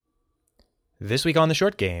This week on The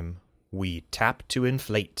Short Game, we tap to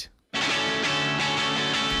inflate.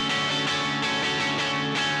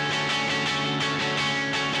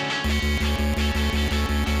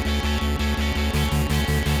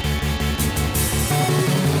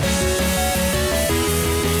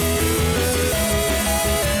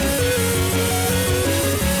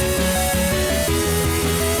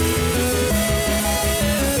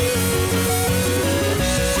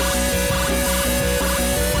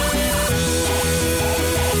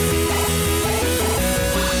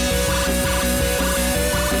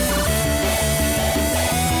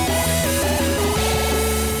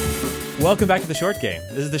 Welcome back to The Short Game.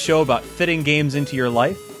 This is the show about fitting games into your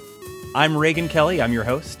life. I'm Raygan Kelly, I'm your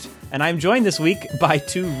host, and I'm joined this week by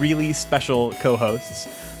two really special co-hosts.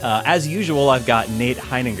 As usual, I've got Nate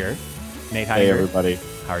Heininger. Nate Heininger. Hey, everybody.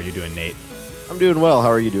 How are you doing, Nate? I'm doing well. How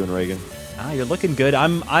are you doing, Raygan? You're looking good.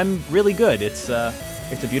 I'm really good. It's a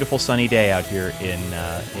beautiful sunny day out here in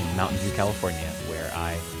Mountain View, California, where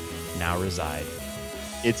I now reside.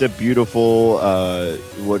 It's a beautiful,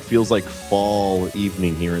 what feels like fall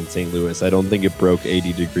evening here in St. Louis. I don't think it broke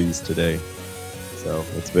 80 degrees today, so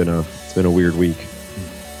it's been a weird week.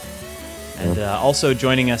 And also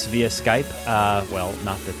joining us via Skype. Well,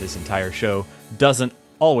 not that this entire show doesn't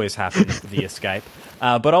always happen via Skype,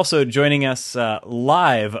 but also joining us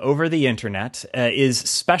live over the internet is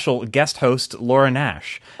special guest host Laura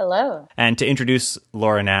Nash. Hello. And to introduce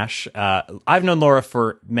Laura Nash, I've known Laura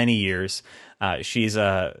for many years. She's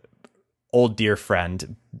a old dear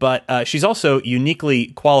friend, but she's also uniquely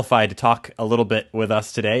qualified to talk a little bit with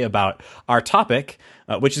us today about our topic,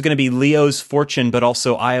 which is going to be Leo's fortune, but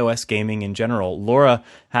also iOS gaming in general. Laura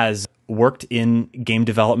has worked in game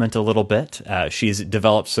development a little bit. She's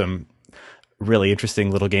developed some really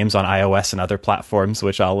interesting little games on iOS and other platforms,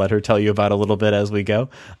 which I'll let her tell you about a little bit as we go.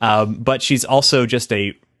 But she's also just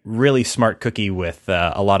a really smart cookie with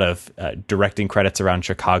a lot of directing credits around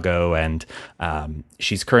Chicago, and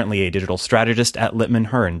she's currently a digital strategist at Littman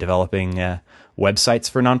Hearn, developing websites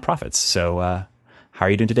for nonprofits. So how are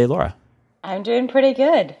you doing today, Laura? I'm doing pretty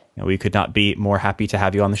good. We could not be more happy to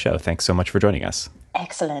have you on the show. Thanks so much for joining us.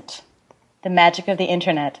 Excellent. The magic of the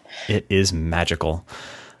internet. It is magical.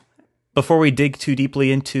 Before we dig too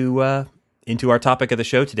deeply into our topic of the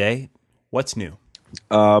show today, what's new?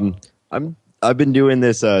 I've been doing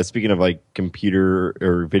this, speaking of like computer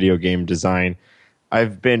or video game design,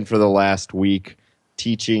 I've been for the last week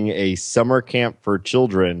teaching a summer camp for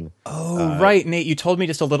children. Oh, right, Nate, you told me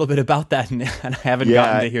just a little bit about that, and I haven't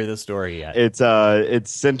gotten to hear the story yet.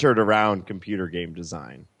 It's centered around computer game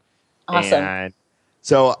design. Awesome. And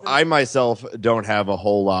so I myself don't have a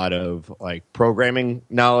whole lot of like programming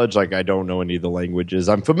knowledge. Like I don't know any of the languages.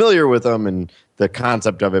 I'm familiar with them and the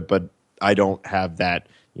concept of it, but I don't have that,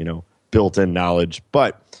 built-in knowledge.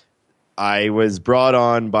 But I was brought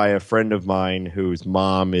on by a friend of mine whose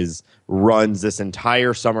mom runs this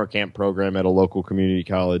entire summer camp program at a local community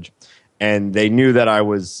college, and they knew that I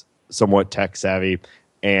was somewhat tech savvy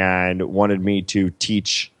and wanted me to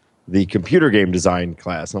teach the computer game design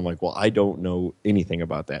class. And I'm like, well, I don't know anything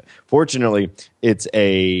about that. Fortunately, it's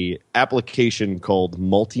a application called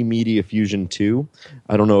Multimedia Fusion 2.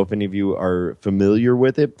 I don't know if any of you are familiar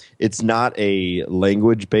with it. It's not a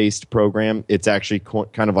language-based program. It's actually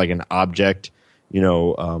kind of like an object,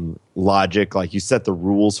 logic. Like you set the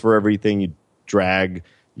rules for everything. You drag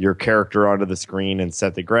your character onto the screen and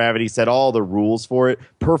set the gravity, set all the rules for it.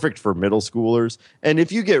 Perfect for middle schoolers. And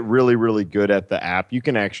if you get really, really good at the app, you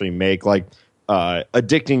can actually make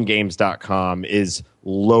addictinggames.com is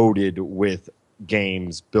loaded with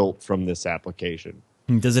games built from this application.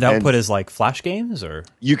 Does it output as like Flash games or?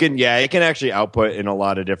 It can actually output in a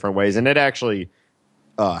lot of different ways. And it actually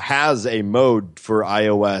has a mode for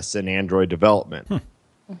iOS and Android development.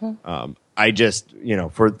 Mm-hmm. I just,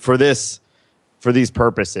 for these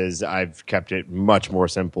purposes, I've kept it much more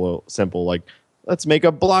simple. Like, let's make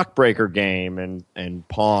a block breaker game and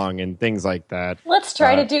Pong and things like that. Let's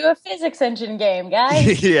try to do a physics engine game,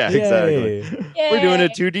 guys. Yeah, Yay. exactly. Yay. We're doing a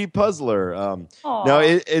 2D puzzler. No,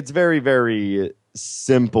 it's very, very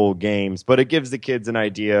simple games, but it gives the kids an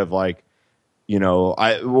idea of what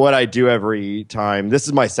I do every time. This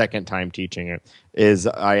is my second time teaching it. Is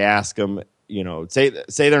I ask them, say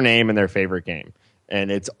their name and their favorite game, and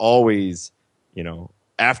it's always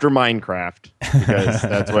after Minecraft, because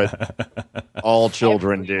that's what all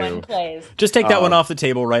children do. Plays. Just take that one off the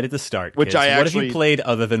table right at the start. Which kids. I What actually- have you played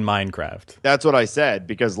other than Minecraft? That's what I said,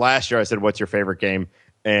 because last year I said, what's your favorite game?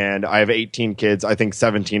 And I have 18 kids. I think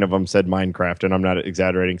 17 of them said Minecraft, and I'm not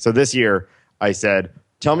exaggerating. So this year I said,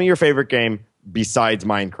 tell me your favorite game besides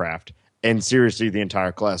Minecraft. And seriously, the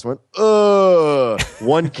entire class went, ugh.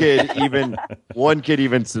 One kid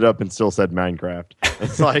even stood up and still said Minecraft.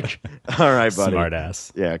 It's like, all right, buddy. Smart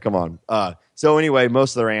ass. Yeah, come on. So anyway,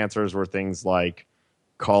 most of their answers were things like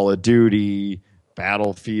Call of Duty,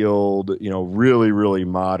 Battlefield, really, really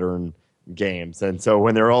modern games. And so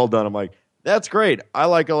when they're all done, I'm like, that's great. I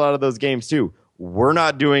like a lot of those games too. We're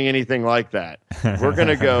not doing anything like that. We're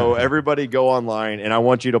going to everybody go online, and I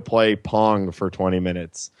want you to play Pong for 20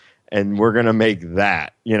 minutes. And we're going to make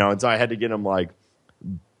that, And so I had to get them like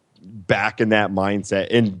back in that mindset.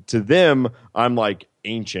 And to them, I'm like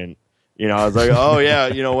ancient. I was like, oh yeah,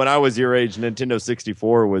 when I was your age, Nintendo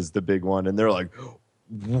 64 was the big one. And they're like,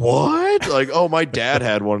 what? Like, oh, my dad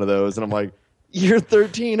had one of those. And I'm like, you're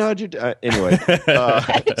 13. How'd you anyway.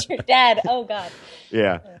 Your dad. Oh God.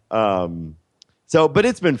 Yeah. But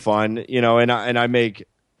it's been fun, and I make,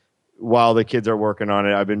 while the kids are working on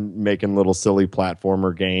it, I've been making little silly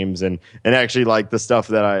platformer games and actually like the stuff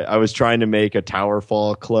that I was trying to make a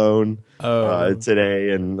Towerfall clone today.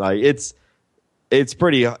 And like, it's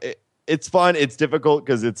pretty, it's fun. It's difficult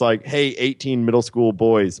because it's like, hey, 18 middle school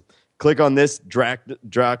boys, click on this drop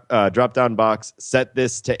down box, set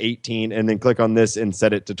this to 18, and then click on this and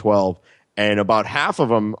set it to 12. And about half of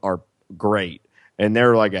them are great. And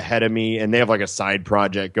they're like ahead of me, and they have like a side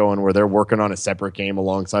project going where they're working on a separate game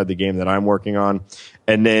alongside the game that I'm working on.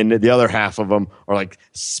 And then the other half of them are like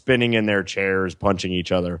spinning in their chairs, punching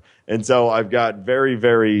each other. And so I've got very,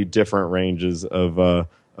 very different ranges of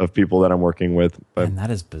people that I'm working with. But And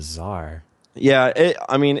that is bizarre. yeah,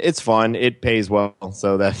 it's fun. It pays well,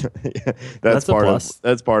 so that's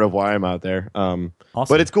part of why I'm out there. Awesome.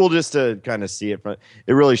 But it's cool just to kind of see it.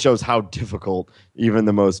 It really shows how difficult even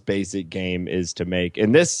the most basic game is to make.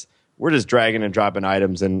 And this, we're just dragging and dropping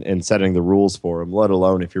items and setting the rules for them, let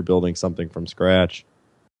alone if you're building something from scratch.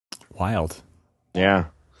 Wild. Yeah.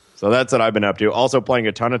 So that's what I've been up to. Also playing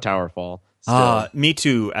a ton of Towerfall. Me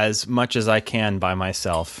too, as much as I can by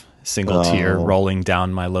myself. Single tear rolling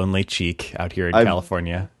down my lonely cheek out here in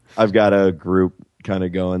California. I've got a group kind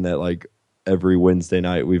of going that like every Wednesday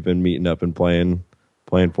night we've been meeting up and playing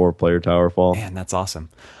 4-player Towerfall. Man, that's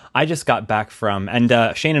awesome. I just got back from,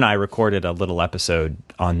 and Shane and I recorded a little episode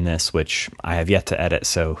on this, which I have yet to edit,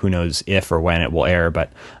 so who knows if or when it will air,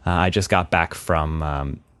 but I just got back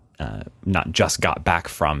from, not just got back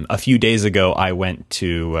from, a few days ago I went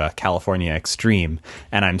to California Extreme,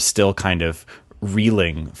 and I'm still kind of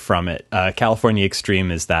reeling from it. California Extreme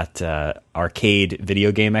is that arcade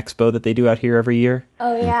video game expo that they do out here every year.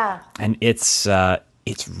 Oh yeah. And it's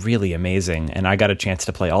really amazing. And I got a chance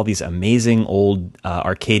to play all these amazing old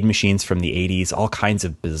arcade machines from the 80s, all kinds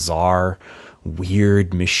of bizarre,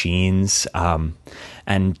 weird machines.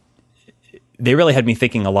 And they really had me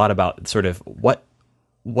thinking a lot about sort of what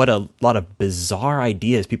a lot of bizarre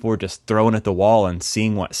ideas people were just throwing at the wall and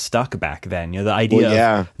seeing what stuck back then. The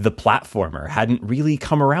idea of the platformer hadn't really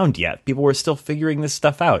come around yet. People were still figuring this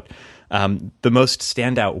stuff out. The most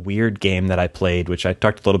standout weird game that I played, which I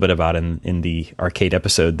talked a little bit about in the arcade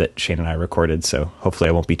episode that Shane and I recorded, so hopefully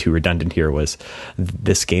I won't be too redundant here, was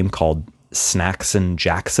this game called Snacks and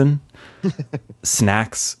Jackson.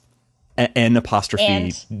 Snacks N apostrophe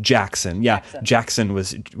and Jackson. Yeah, Jackson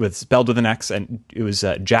was spelled with an X, and it was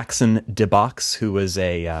Jackson DeBox, who was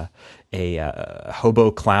a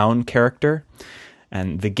hobo clown character.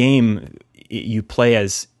 And the game, you play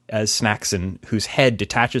as Snackson, whose head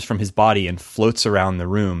detaches from his body and floats around the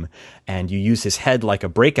room, and you use his head like a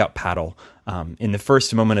breakout paddle. In the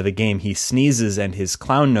first moment of the game, he sneezes and his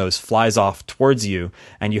clown nose flies off towards you,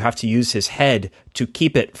 and you have to use his head to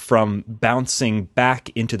keep it from bouncing back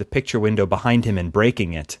into the picture window behind him and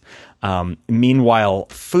breaking it. Meanwhile,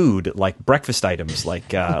 food like breakfast items,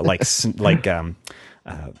 like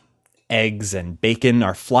eggs and bacon,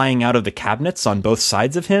 are flying out of the cabinets on both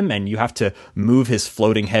sides of him, and you have to move his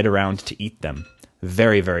floating head around to eat them.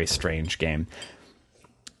 Very, very strange game.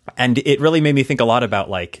 And it really made me think a lot about,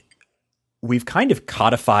 like, we've kind of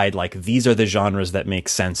codified, like, these are the genres that make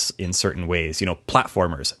sense in certain ways.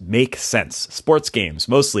 Platformers make sense. Sports games,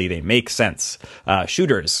 mostly, they make sense.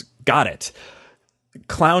 Shooters, got it.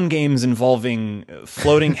 Clown games involving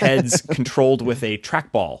floating heads controlled with a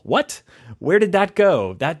trackball. What? Where did that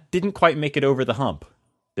go? That didn't quite make it over the hump.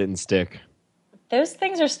 Didn't stick. Those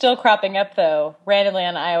things are still cropping up, though. Randomly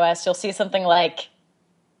on iOS, you'll see something like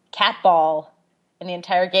cat ball, and the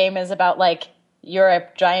entire game is about, like, you're a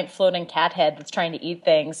giant floating cat head that's trying to eat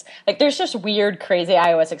things. Like, there's just weird, crazy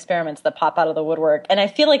iOS experiments that pop out of the woodwork. And I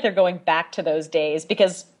feel like they're going back to those days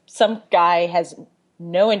because some guy has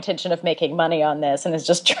no intention of making money on this and is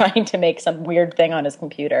just trying to make some weird thing on his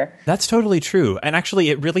computer. That's totally true. And actually,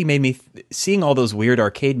 it really made me, seeing all those weird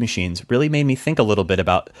arcade machines really made me think a little bit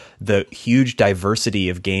about the huge diversity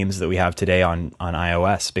of games that we have today on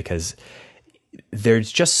iOS, because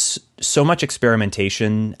there's just so much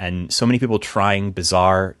experimentation and so many people trying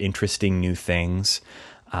bizarre, interesting new things.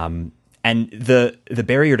 And the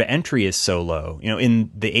barrier to entry is so low. You know, in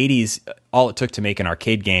the 80s, all it took to make an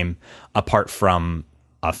arcade game, apart from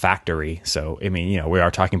a factory. So, I mean, you know, we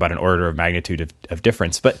are talking about an order of magnitude of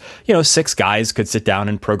difference. But, you know, 6 guys could sit down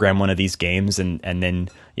and program one of these games and then,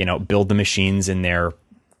 you know, build the machines in their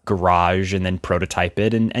garage and then prototype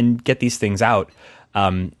it and get these things out.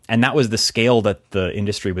 And that was the scale that the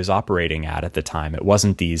industry was operating at the time. It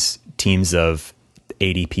wasn't these teams of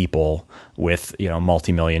 80 people with, you know,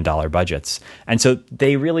 multi-million-dollar budgets. And so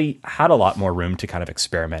they really had a lot more room to kind of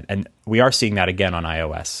experiment. And we are seeing that again on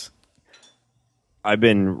iOS. I've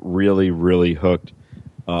been really, really hooked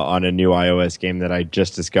on a new iOS game that I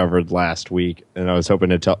just discovered last week, and I was hoping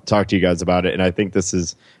to talk to you guys about it. And I think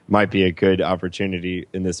this might be a good opportunity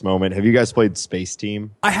in this moment. Have you guys played Space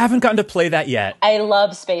Team? I haven't gotten to play that yet. I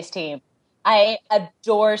love Space Team. I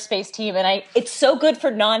adore Space Team, and it's so good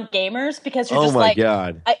for non-gamers because you're just like,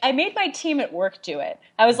 God. I made my team at work do it.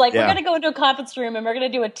 I was like, we're going to go into a conference room and we're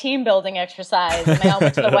going to do a team building exercise, and they all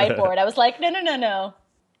went to the whiteboard. I was like, no.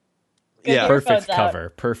 Yeah, perfect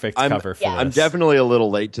cover for this. I'm definitely a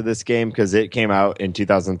little late to this game because it came out in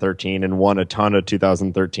 2013 and won a ton of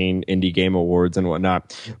 2013 indie game awards and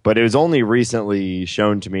whatnot. But it was only recently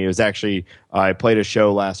shown to me. It was actually, I played a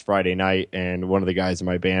show last Friday night, and one of the guys in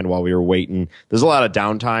my band, while we were waiting, there's a lot of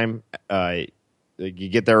downtime. You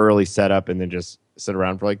get there early, set up, and then just sit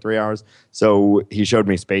around for like 3 hours. So he showed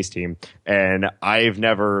me Space Team, and I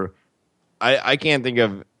can't think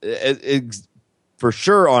of it, for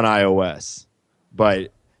sure on iOS,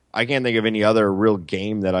 but I can't think of any other real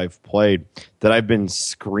game that I've played that I've been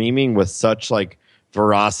screaming with such like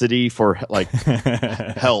veracity for like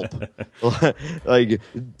help. Like,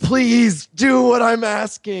 please do what I'm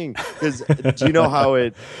asking. Because do you know how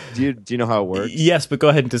it works? Yes, but go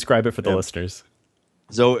ahead and describe it for the listeners.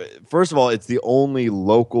 So first of all, it's the only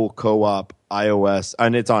local co-op iOS,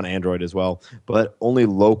 and it's on Android as well, but only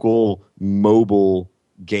local mobile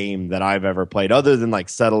game that I've ever played, other than like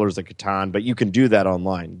Settlers of Catan, but you can do that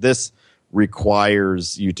online. This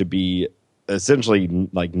requires you to be essentially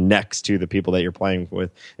like next to the people that you're playing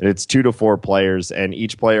with, and it's 2 to 4 players, and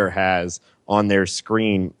each player has on their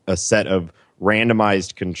screen a set of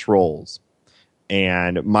randomized controls,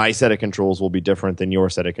 and my set of controls will be different than your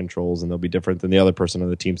set of controls, and they'll be different than the other person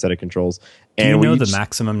on the team set of controls. Do you know the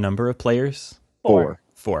maximum number of players? 4.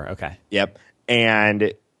 Okay. Yep.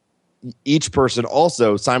 And each person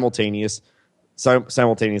also simultaneously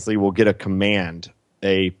will get a command,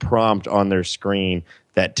 a prompt on their screen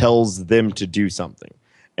that tells them to do something.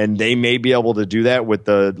 And they may be able to do that with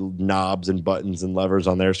the knobs and buttons and levers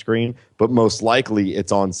on their screen, but most likely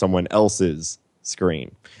it's on someone else's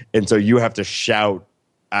screen. And so you have to shout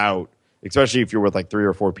out, especially if you're with like 3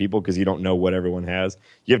 or 4 people, because you don't know what everyone has.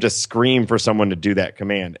 You have to scream for someone to do that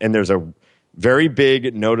command. And there's a very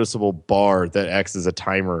big noticeable bar that acts as a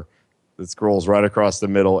timer that scrolls right across the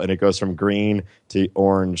middle, and it goes from green to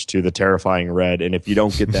orange to the terrifying red. And if you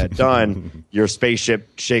don't get that done, your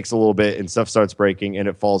spaceship shakes a little bit and stuff starts breaking, and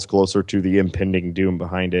it falls closer to the impending doom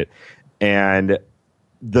behind it. And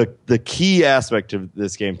the key aspect of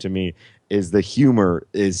this game to me is the humor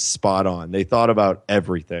is spot on. They thought about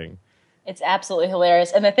everything. It's absolutely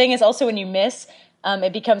hilarious. And the thing is also, when you miss,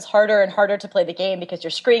 it becomes harder and harder to play the game because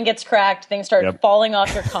your screen gets cracked, things start falling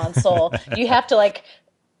off your console. You have to like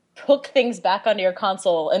hook things back onto your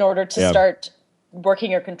console in order to start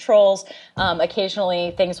working your controls.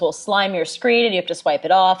 Occasionally things will slime your screen and you have to swipe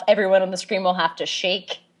it off. Everyone on the screen will have to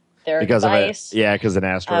shake their device. Because an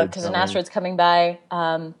asteroid's coming by.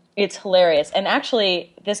 It's hilarious. And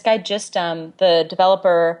actually, this guy just, the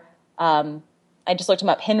developer, I just looked him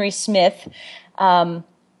up, Henry Smith.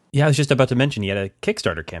 Yeah, I was just about to mention he had a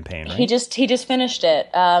Kickstarter campaign, right? He just finished it.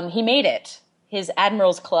 He made it. His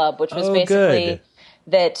Admirals Club, which was basically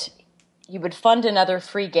that you would fund another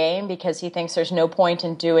free game because he thinks there's no point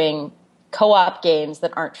in doing co-op games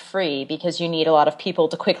that aren't free because you need a lot of people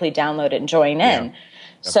to quickly download it and join in.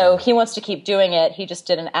 So he wants to keep doing it. He just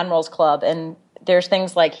did an Admirals Club, and there's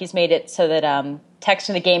things like he's made it so that text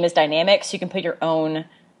in the game is dynamic, so you can put your own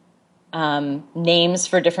names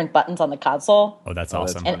for different buttons on the console. Oh, that's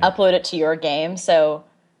awesome. And upload it to your game. So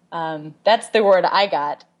that's the word I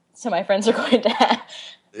got. So my friends are going to have.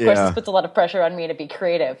 Of course, this puts a lot of pressure on me to be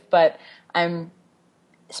creative, but I'm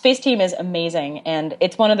Space Team is amazing, and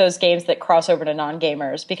it's one of those games that cross over to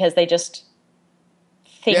non-gamers because they just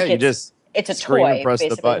think it's a scream toy, and press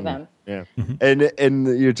basically, the button. to them. Yeah,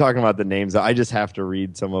 and you're talking about the names. I just have to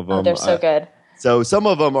read some of them. Oh, they're so good. So some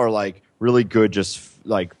of them are like really good, just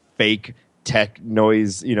like fake tech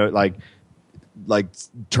noise. Like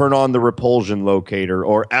turn on the repulsion locator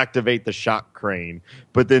or activate the shock crane.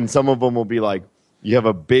 But then some of them will be like, you have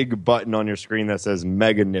a big button on your screen that says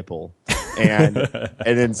mega nipple, and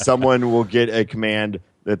then someone will get a command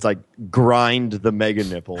that's like grind the mega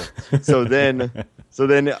nipple. So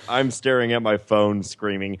then I'm staring at my phone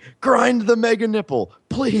screaming, grind the mega nipple,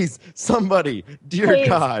 please, somebody, dear Please.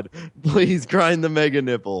 God, please grind the mega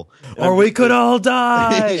nipple. Or we could all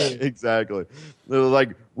die. Exactly. They'll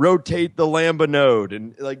like rotate the Lambda node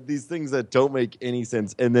and like these things that don't make any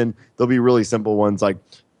sense. And then there'll be really simple ones like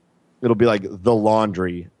it'll be like the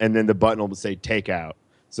laundry, and then the button will say take out.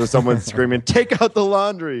 So someone's screaming, take out the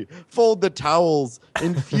laundry, fold the towels,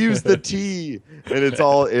 infuse the tea. And it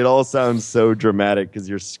all sounds so dramatic because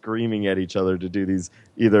you're screaming at each other to do these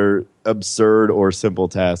either absurd or simple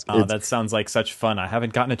tasks. Oh, that sounds like such fun. I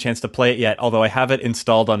haven't gotten a chance to play it yet, although I have it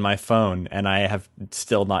installed on my phone, and I have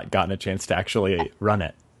still not gotten a chance to actually run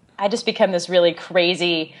it. I just become this really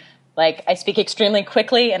crazy, like, I speak extremely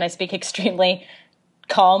quickly and I speak extremely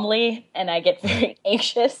calmly, and I get very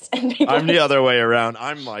anxious. And I'm the other way around.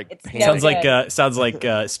 I'm like, sounds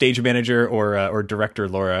like stage manager or director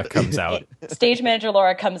Laura comes out. Stage manager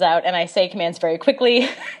Laura comes out, and I say commands very quickly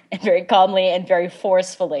and very calmly and very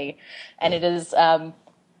forcefully, and it is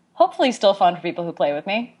hopefully still fun for people who play with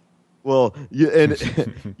me. Well,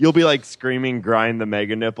 you'll be like screaming, grind the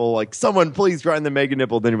mega nipple, like someone please grind the mega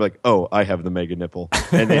nipple. Then you're like, oh, I have the mega nipple,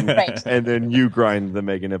 and then Right. and then you grind the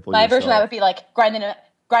mega nipple. My yourself. version of that would be like grind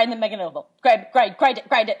the mega nipple, grind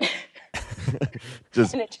it.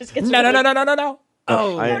 Just And it just gets No.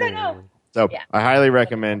 Oh, I- no. So Yeah. I highly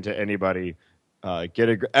recommend to anybody get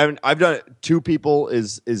a. And I've done it. 2 people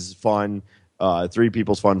is fun. 3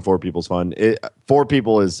 people's fun. 4 people's fun. 4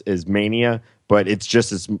 people is mania, but it's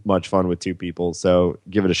just as much fun with 2 people. So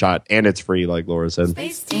give it a shot, and it's free, like Laura said.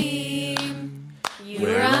 Space team,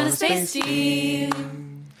 you're on a space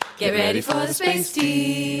team. Get ready for the space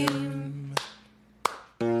team.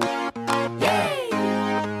 Yay!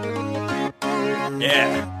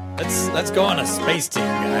 Yeah, let's go on a space team,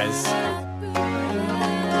 guys.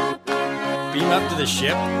 Beam up to the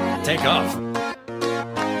ship, take off.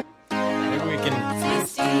 Maybe we can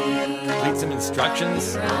Space team, complete some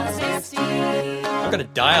instructions. you're on a space team. I've got a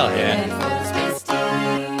dial Ready here. for the space team.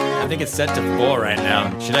 I think it's set to 4 right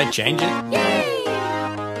now. Should I change it? Yay!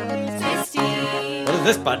 Space team, What does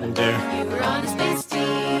this button do? you're on a space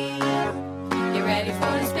team. Get ready for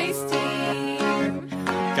the space team.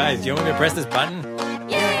 Guys, do you want me to press this button?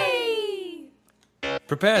 Yay!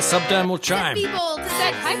 Prepare subdermal chime. People to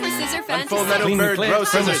set hyper scissor fan Unfold to metal Clean the bird, clear bro chroma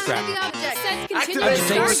scissors. strap. the object. Set Activate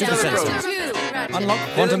continuous super start down sensor. to 2. Unlock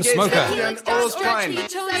quantum Engage smoker. Captain Oil spine.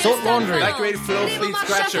 Salt laundry. Activate flow fleet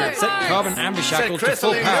scratcher. Set carbon ambi Set shackle to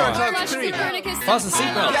full crystalline power. neurotox 3. Fasten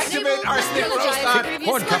seatbelts. Deactivate arsenic rostat.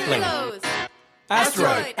 Cord coupling.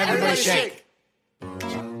 Asteroid. Everybody shake.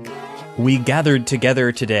 We gathered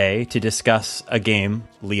together today to discuss a game,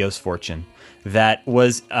 Leo's Fortune, that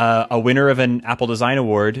was a winner of an Apple Design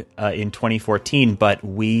Award in 2014, but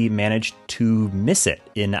we managed to miss it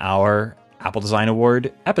in our Apple Design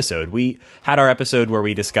Award episode. We had our episode where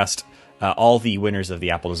we discussed all the winners of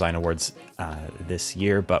the Apple Design Awards this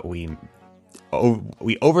year, but we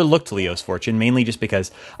overlooked Leo's Fortune, mainly just because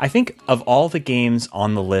I think of all the games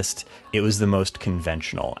on the list, it was the most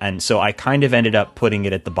conventional. And so I kind of ended up putting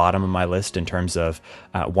it at the bottom of my list in terms of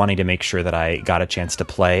wanting to make sure that I got a chance to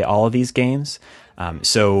play all of these games.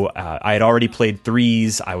 So I had already played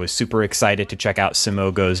 3s. I was super excited to check out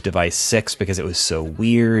Simogo's Device 6 because it was so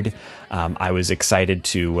weird. I was excited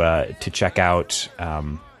to check out...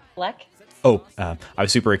 Black. I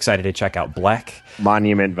was super excited to check out Bleck.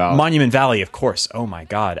 Monument Valley. Monument Valley, of course. Oh my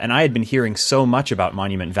God. And I had been hearing so much about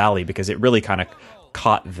Monument Valley because it really kind of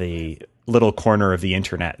caught the little corner of the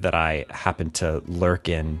internet that I happened to lurk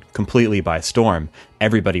in completely by storm.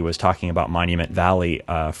 Everybody was talking about Monument Valley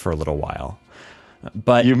for a little while.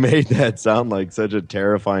 But You made that sound like such a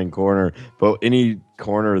terrifying corner, but any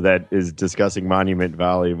corner that is discussing Monument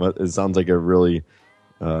Valley, it sounds like a really...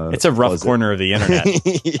 it's a rough corner of the internet.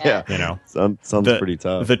 Yeah. You know, Sounds pretty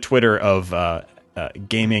tough. The Twitter of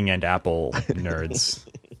gaming and Apple nerds.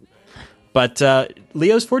 But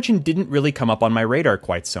Leo's Fortune didn't really come up on my radar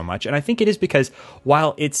quite so much. And I think it is because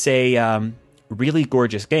while it's a really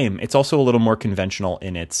gorgeous game, it's also a little more conventional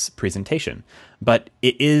in its presentation. But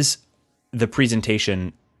it is the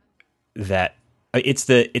presentation that It's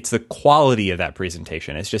the quality of that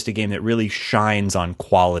presentation. It's just a game that really shines on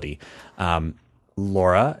quality.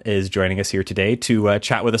 Laura is joining us here today to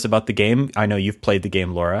chat with us about the game. I know you've played the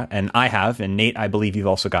game, Laura, and I have. And Nate, I believe you've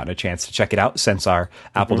also gotten a chance to check it out since our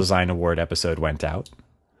Apple Design Award episode went out.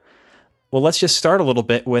 Well, let's just start a little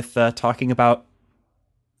bit with talking about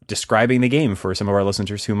describing the game for some of our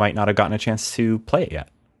listeners who might not have gotten a chance to play it yet.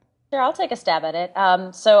 Sure, I'll take a stab at it.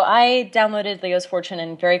 So I downloaded Leo's Fortune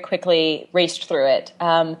and very quickly raced through it.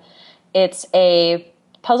 It's a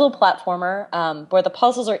puzzle platformer where the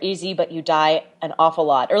puzzles are easy, but you die an awful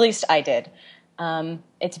lot, or at least I did.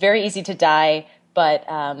 It's very easy to die, but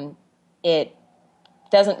it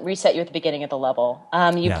doesn't reset you at the beginning of the level.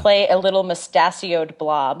 You play a little mustachioed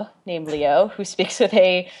blob named Leo, who speaks with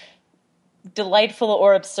a delightful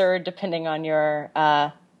or absurd, depending on your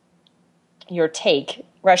take,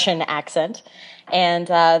 Russian accent.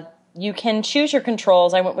 And you can choose your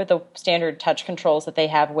controls. I went with the standard touch controls that they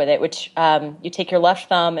have with it, which you take your left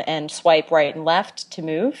thumb and swipe right and left to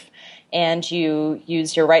move, and you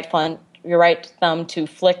use your right thumb to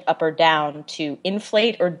flick up or down to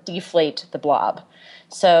inflate or deflate the blob.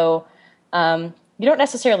 So you don't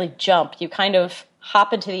necessarily jump. You kind of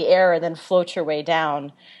hop into the air and then float your way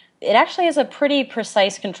down. It actually is a pretty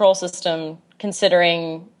precise control system,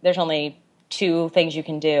 considering there's only 2 things you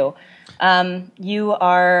can do. You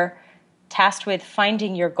are tasked with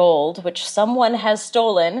finding your gold, which someone has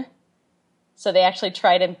stolen. So they actually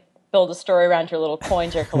try to build a story around your little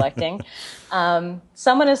coins you're collecting.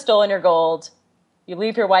 Someone has stolen your gold. You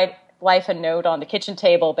leave your wife a note on the kitchen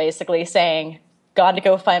table basically saying, "Got to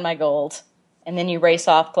go find my gold." And then you race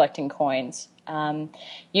off collecting coins.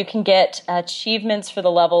 You can get achievements for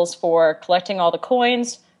the levels for collecting all the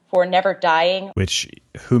coins, for never dying. Which,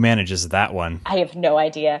 who manages that one? I have no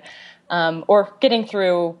idea. Or getting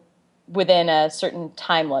through within a certain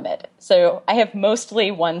time limit. So I have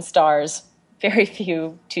mostly 1 stars, very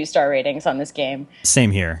few 2-star ratings on this game.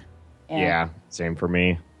 Same here. Yeah, same for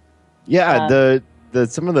me. Yeah, the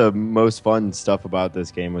some of the most fun stuff about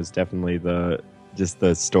this game was definitely just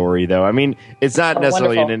the story, though. I mean, it's not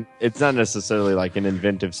necessarily like an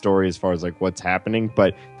inventive story as far as like what's happening,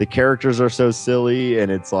 but the characters are so silly,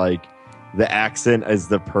 and it's like the accent is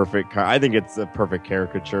the perfect. I think it's the perfect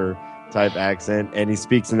caricature type accent, and he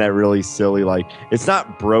speaks in that really silly, like, it's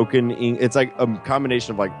not broken. It's like a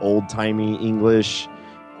combination of like old timey English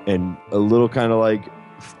and a little kind of like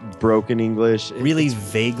broken English. Really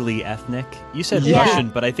vaguely ethnic. You said Russian,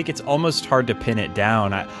 but I think it's almost hard to pin it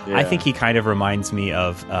down. I think he kind of reminds me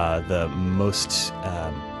of the most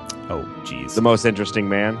the most interesting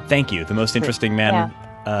man. Thank you. The most interesting man.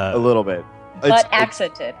 A little bit. But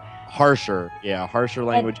accented. Harsher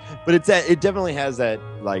language. But it definitely has that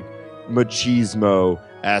like machismo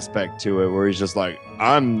aspect to it, where he's just like,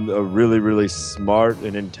 I'm a really, really smart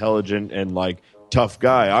and intelligent and like tough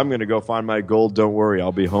guy. I'm going to go find my gold. Don't worry.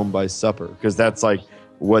 I'll be home by supper. Because that's like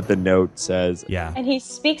what the note says. Yeah. And he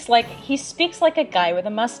speaks like a guy with a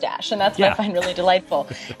mustache. And that's what I find really delightful.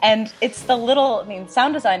 And it's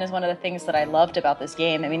sound design is one of the things that I loved about this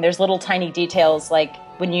game. I mean, there's little tiny details, like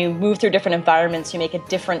when you move through different environments, you make a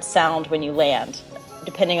different sound when you land,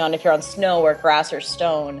 depending on if you're on snow or grass or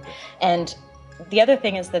stone. And the other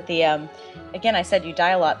thing is that again, I said you die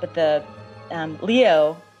a lot, but the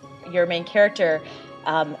Leo, your main character,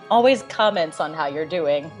 always comments on how you're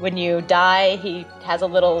doing. When you die, he has a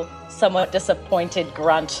little somewhat disappointed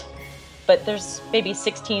grunt. But there's maybe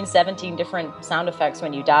 16, 17 different sound effects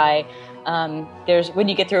when you die. When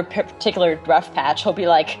you get through a particular rough patch, he'll be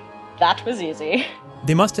like, that was easy.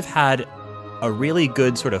 They must have had a really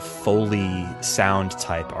good sort of Foley sound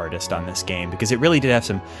type artist on this game, because it really did have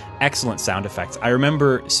some excellent sound effects. I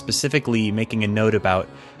remember specifically making a note about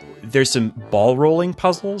there's some ball rolling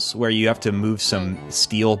puzzles where you have to move some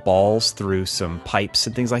steel balls through some pipes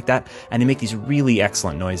and things like that, and they make these really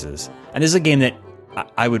excellent noises. And this is a game that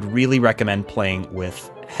I would really recommend playing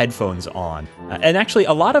with headphones on. And actually,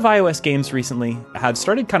 a lot of iOS games recently have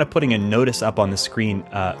started kind of putting a notice up on the screen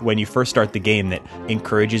when you first start the game that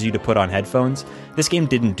encourages you to put on headphones. This game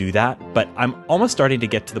didn't do that, but I'm almost starting to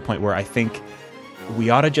get to the point where I think we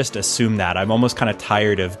ought to just assume that. I'm almost kind of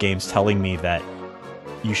tired of games telling me that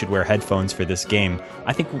you should wear headphones for this game.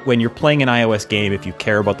 I think when you're playing an iOS game, if you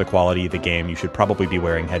care about the quality of the game, you should probably be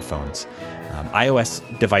wearing headphones. iOS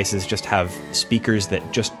devices just have speakers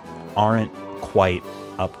that just aren't quite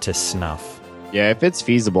up to snuff. Yeah, if it's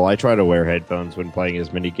feasible, I try to wear headphones when playing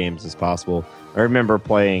as many games as possible. I remember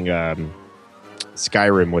playing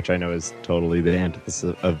Skyrim, which I know is totally the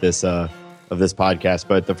antithesis of of this podcast,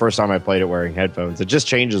 but the first time I played it wearing headphones, it just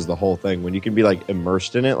changes the whole thing. When you can be like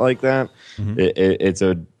immersed in it like that, it's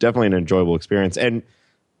definitely an enjoyable experience. And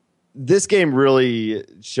this game really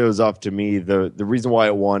shows off to me the reason why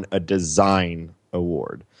it won a design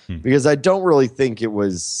award, because I don't really think it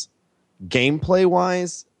was gameplay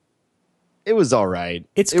wise. It was all right.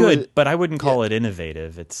 It's good, but I wouldn't call it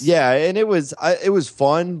innovative. And it was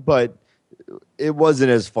fun, but it wasn't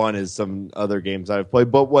as fun as some other games I've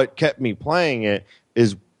played. But what kept me playing it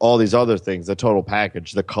is all these other things, the total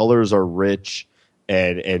package. The colors are rich,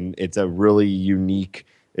 and it's a really unique.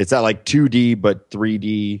 It's not like 2D but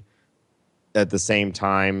 3D at the same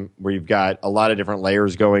time, where you've got a lot of different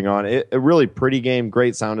layers going on. A really pretty game,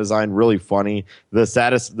 great sound design, really funny.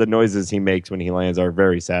 The noises he makes when he lands are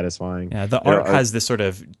very satisfying. Yeah, the art has this sort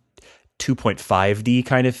of 2.5D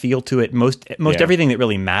kind of feel to it. Most everything that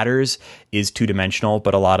really matters is two-dimensional,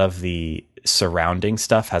 but a lot of the surrounding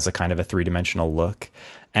stuff has a kind of a three-dimensional look.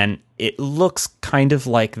 And it looks kind of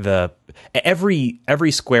like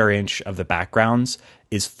every square inch of the backgrounds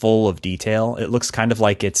is full of detail. It looks kind of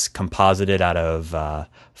like it's composited out of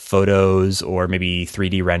photos or maybe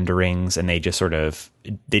 3D renderings, and they just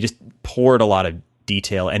poured a lot of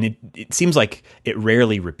detail. And it seems like it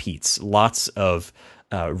rarely repeats. Lots of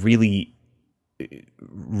really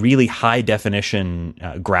high definition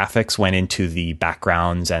graphics went into the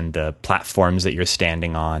backgrounds and the platforms that you're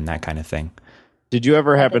standing on, that kind of thing. Did you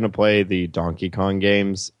ever happen to play the Donkey Kong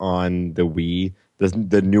games on the Wii?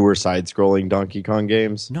 The newer side-scrolling Donkey Kong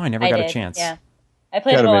games? No, I never got a chance. Yeah, I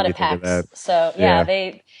played a lot of packs. So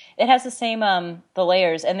it has the same the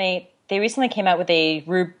layers, and they recently came out with a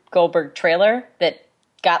Rube Goldberg trailer that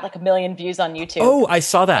got like 1 million views on YouTube. Oh, I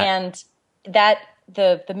saw that. And that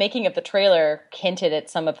the making of the trailer hinted at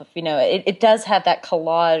some of it does have that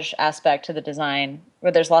collage aspect to the design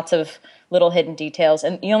where there's lots of little hidden details,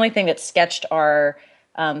 and the only thing that's sketched are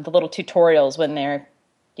the little tutorials when they're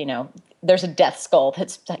there's a death skull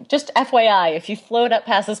that's like, just FYI, if you float up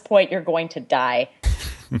past this point, you're going to die.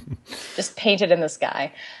 Just painted in the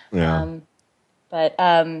sky. Yeah. But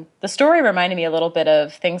the story reminded me a little bit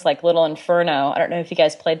of things like Little Inferno. I don't know if you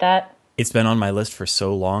guys played that. It's been on my list for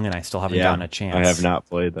so long, and I still haven't gotten a chance. I have not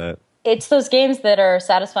played that. It's those games that are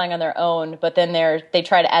satisfying on their own, but then they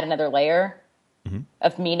try to add another layer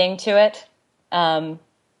of meaning to it.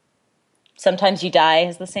 Sometimes You Die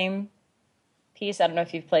is the same piece. I don't know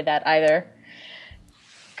if you've played that either.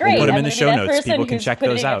 Great. We'll put them in the show notes. People can check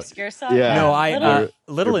those out. Yeah. No,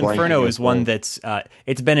 Little Inferno is one that's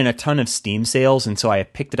it's been in a ton of Steam sales, and so I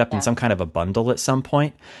picked it up in some kind of a bundle at some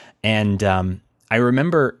point. And I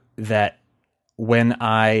remember that when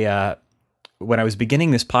I was beginning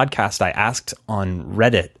this podcast, I asked on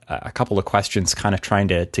Reddit a couple of questions, kind of trying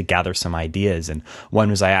to gather some ideas. And one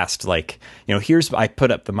was, I asked, I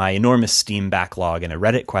put up my enormous Steam backlog in a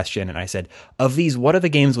Reddit question, and I said, of these, what are the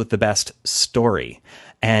games with the best story?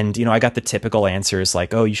 And, I got the typical answers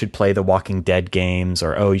like, oh, you should play the Walking Dead games,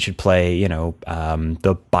 or, oh, you should play,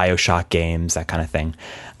 the BioShock games, that kind of thing.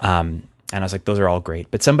 And I was like, those are all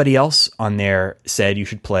great. But somebody else on there said you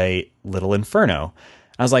should play Little Inferno.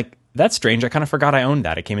 I was like, that's strange. I kind of forgot I owned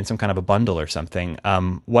that. It came in some kind of a bundle or something.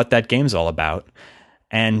 What that game's all about.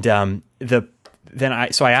 And I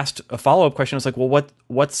asked a follow-up question. I was like, well,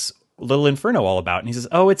 what's Little Inferno all about? And he says,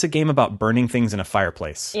 oh, it's a game about burning things in a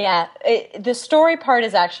fireplace. Yeah, the story part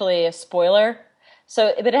is actually a spoiler.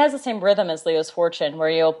 But it has the same rhythm as Leo's Fortune, where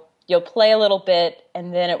you'll play a little bit,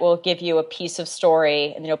 and then it will give you a piece of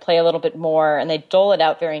story, and then you'll play a little bit more, and they dole it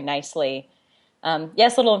out very nicely.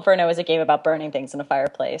 Yes, Little Inferno is a game about burning things in a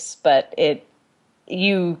fireplace, but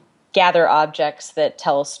you gather objects that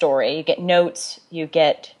tell a story. You get notes, you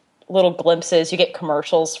get little glimpses, you get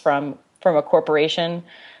commercials from a corporation,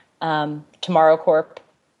 Tomorrow Corp,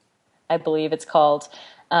 I believe it's called.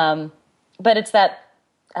 But it's that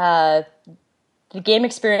the game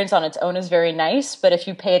experience on its own is very nice, but if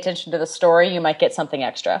you pay attention to the story, you might get something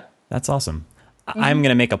extra. That's awesome. I'm going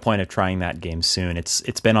to make a point of trying that game soon. It's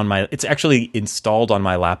actually installed on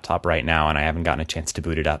my laptop right now, and I haven't gotten a chance to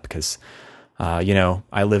boot it up because,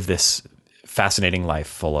 I live this fascinating life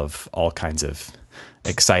full of all kinds of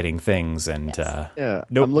exciting things. And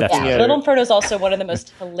nope, Little Inferno is also one of the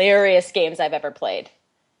most hilarious games I've ever played.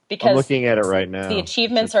 Because I'm looking at it right now. The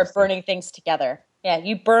achievements are burning things together. Yeah,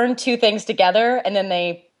 you burn two things together, and then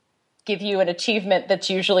they give you an achievement that's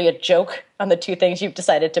usually a joke on the two things you've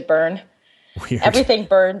decided to burn. Weird. Everything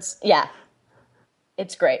burns. Yeah.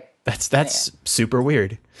 It's great. That's super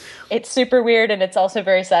weird. It's super weird, and it's also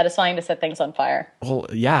very satisfying to set things on fire. Well,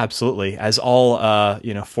 yeah, absolutely. As all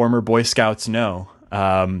former Boy Scouts know,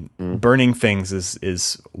 burning things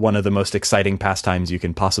is one of the most exciting pastimes you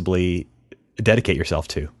can possibly dedicate yourself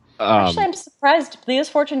to. Actually, I'm surprised. Leo's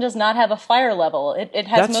Fortune does not have a fire level. It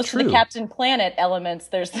has That's most true. of the Captain Planet elements.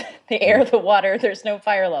 There's the air, the water. There's no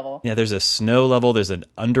fire level. Yeah, there's a snow level. There's an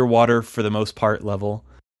underwater, for the most part, level.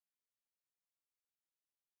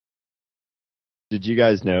 Did you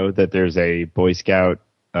guys know that there's a Boy Scout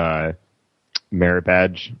merit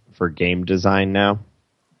badge for game design now?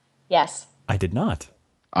 Yes. I did not.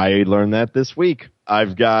 I learned that this week.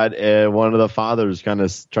 I've got one of the fathers kind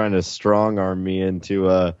of trying to strong arm me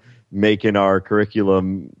into making our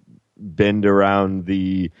curriculum bend around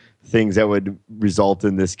the things that would result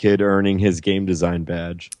in this kid earning his game design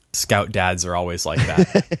badge. Scout dads are always like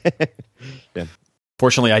that. Yeah.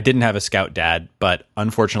 Fortunately, I didn't have a scout dad, but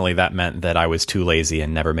unfortunately that meant that I was too lazy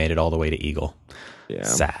and never made it all the way to Eagle. Yeah.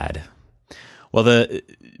 Sad. Well,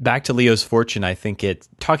 back to Leo's Fortune, I think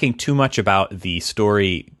talking too much about the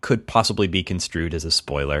story could possibly be construed as a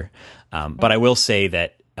spoiler. But I will say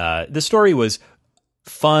that the story was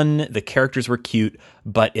fun, the characters were cute,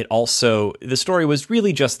 but the story was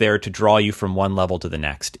really just there to draw you from one level to the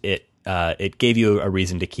next. It gave you a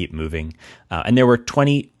reason to keep moving. And there were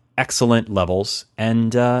 20 excellent levels,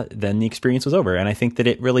 and then the experience was over. And I think that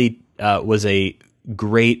it really was a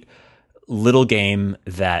great little game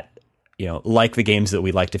that, like the games that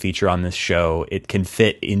we like to feature on this show, it can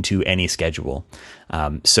fit into any schedule.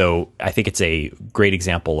 So I think it's a great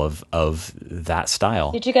example of that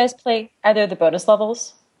style. Did you guys play either of the bonus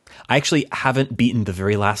levels? I actually haven't beaten the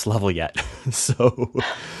very last level yet. so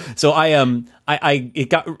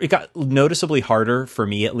it got noticeably harder for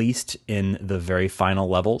me, at least in the very final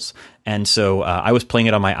levels. And so I was playing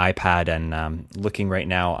it on my iPad, and looking right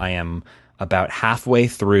now, I am about halfway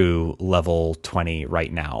through level 20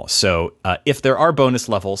 right now. So if there are bonus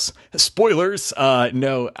levels, spoilers,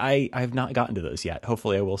 no, I have not gotten to those yet.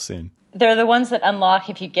 Hopefully I will soon. They're the ones that unlock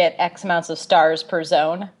if you get X amounts of stars per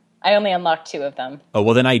zone. I only unlocked 2 of them. Oh,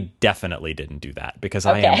 well then I definitely didn't do that, because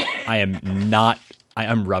Okay. I am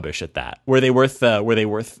rubbish at that. Were they worth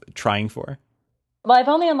trying for? Well, I've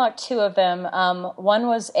only unlocked 2 of them. One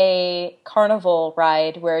was a carnival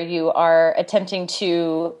ride where you are attempting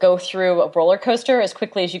to go through a roller coaster as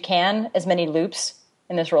quickly as you can, as many loops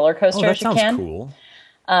in this roller coaster as you can. That sounds cool.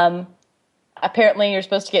 Apparently, you're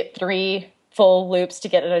supposed to get 3 full loops to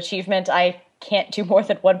get an achievement. I can't do more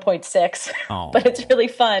than 1.6, but it's really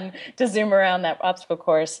fun to zoom around that obstacle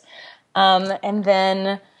course. And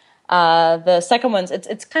then the second one's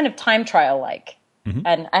it's kind of time trial like,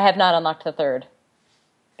 and I have not unlocked the third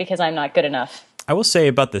because I'm not good enough. I will say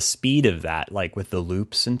about the speed of that, like with the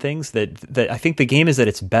loops and things, that I think the game is at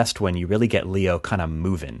its best when you really get Leo kind of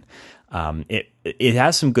moving. It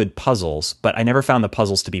has some good puzzles, but I never found the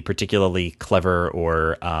puzzles to be particularly clever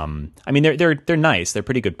or I mean they're nice, they're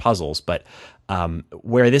pretty good puzzles, but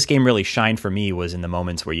where this game really shined for me was in the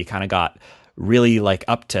moments where you kind of got really like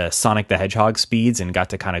up to Sonic the Hedgehog speeds and got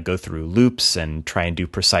to kind of go through loops and try and do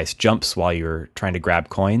precise jumps while you're trying to grab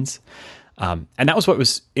coins. And that was what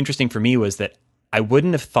was interesting for me, was that I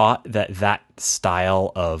wouldn't have thought that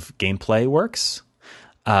style of gameplay works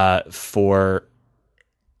for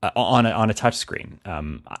on a touch screen.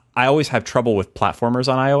 I always have trouble with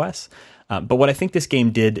platformers on iOS, but what I think this game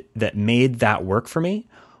did that made that work for me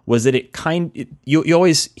was that you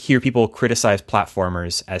always hear people criticize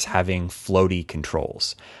platformers as having floaty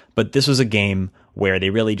controls, but this was a game where they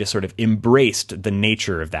really just sort of embraced the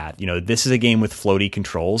nature of that. This is a game with floaty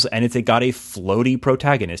controls, and it's got a floaty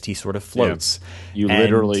protagonist. He sort of floats. Yeah. You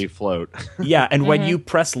literally float. Yeah, and when you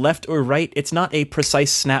press left or right, it's not a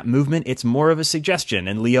precise snap movement. It's more of a suggestion,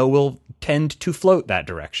 and Leo will tend to float that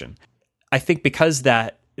direction. I think because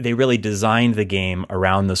that they really designed the game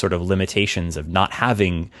around the sort of limitations of not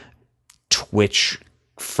having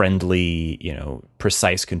Twitch-friendly,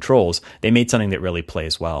 precise controls, they made something that really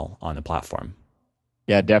plays well on the platform.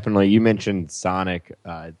 Yeah, definitely. You mentioned Sonic.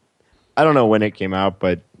 I don't know when it came out,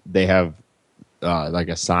 but they have like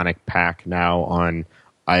a Sonic pack now on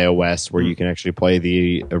iOS where you can actually play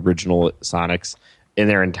the original Sonics in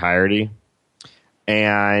their entirety.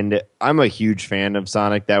 And I'm a huge fan of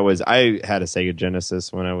Sonic. I had a Sega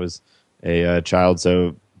Genesis when I was a child,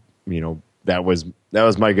 so that was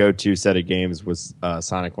my go-to set of games was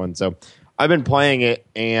Sonic 1. So I've been playing it,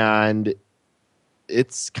 and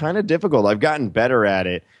it's kind of difficult. I've gotten better at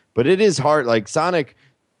it, but it is hard. Like Sonic,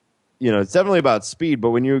 it's definitely about speed,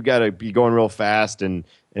 but when you got to be going real fast and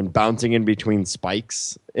bouncing in between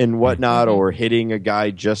spikes and whatnot, or hitting a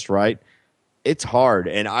guy just right, it's hard.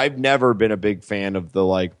 And I've never been a big fan of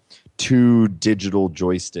the 2 digital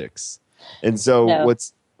joysticks. And so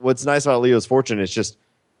what's nice about Leo's Fortune is just,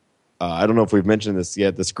 I don't know if we've mentioned this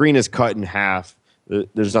yet, the screen is cut in half.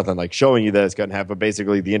 there's nothing like showing you that it's cut in half, but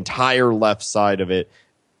basically the entire left side of it,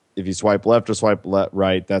 if you swipe left or swipe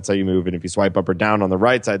right, that's how you move. And if you swipe up or down on the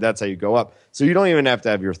right side, that's how you go up. So you don't even have to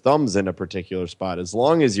have your thumbs in a particular spot as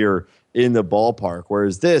long as you're in the ballpark.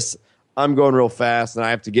 Whereas this, I'm going real fast and I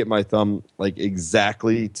have to get my thumb like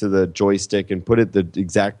exactly to the joystick and put it the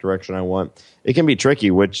exact direction I want. It can be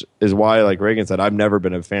tricky, which is why, like Raygan said, I've never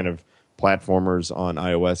been a fan of platformers on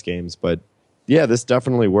iOS games. But yeah, this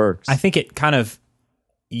definitely works. I think it kind of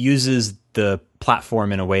uses the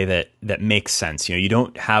platform in a way that makes sense. You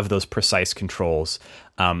don't have those precise controls,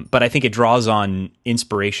 but I think it draws on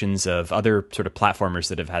inspirations of other sort of platformers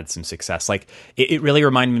that have had some success. Like it really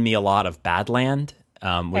reminded me a lot of Badland.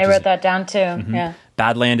 I wrote that down too. Mm-hmm. Yeah,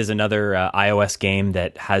 Badland is another iOS game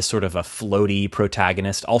that has sort of a floaty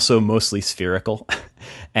protagonist, also mostly spherical,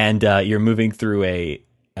 and you're moving through a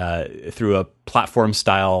platformer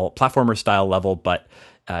style level, but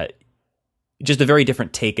just a very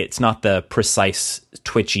different take. It's not the precise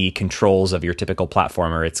twitchy controls of your typical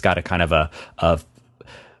platformer. It's got a kind of a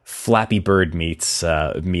Flappy Bird meets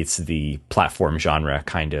the platform genre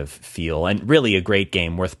kind of feel, and really a great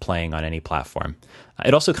game worth playing on any platform.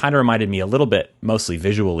 It also kind of reminded me a little bit, mostly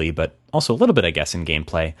visually, but also a little bit, I guess, in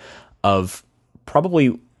gameplay, of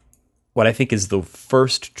probably what I think is the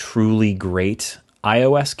first truly great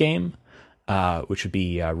iOS game, which would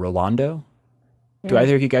be Rolando. Do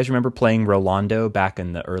either of you guys remember playing Rolando back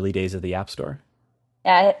in the early days of the App Store?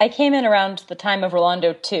 Yeah, I came in around the time of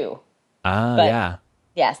Rolando 2. Yeah.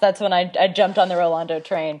 Yes, that's when I jumped on the Rolando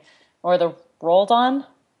train. Or the Rolled On?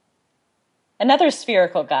 Another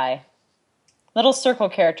spherical guy. Little circle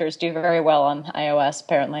characters do very well on iOS,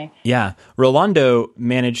 apparently. Yeah. Rolando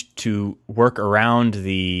managed to work around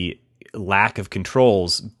the lack of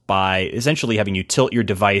controls by essentially having you tilt your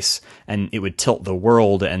device and it would tilt the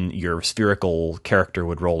world and your spherical character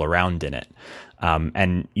would roll around in it.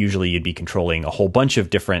 And usually you'd be controlling a whole bunch of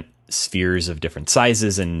different spheres of different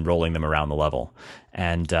sizes and rolling them around the level.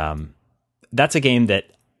 And that's a game that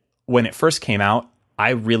when it first came out,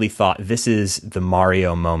 I really thought this is the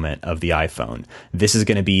Mario moment of the iPhone. This is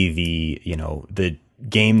going to be the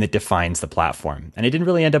game that defines the platform. And it didn't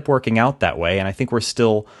really end up working out that way. And I think we're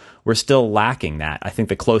still lacking that. I think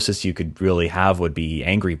the closest you could really have would be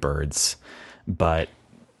Angry Birds. But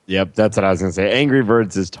yep, that's what I was going to say. Angry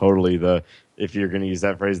Birds is totally if you're going to use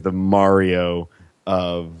that phrase, the Mario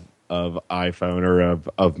of iPhone or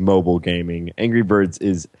of mobile gaming. Angry Birds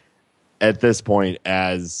is at this point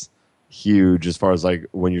as huge as far as like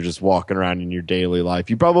when you're just walking around in your daily life.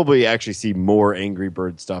 You probably actually see more Angry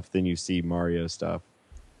Bird stuff than you see Mario stuff.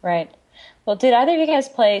 Right. Well, did either of you guys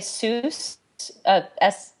play Soos?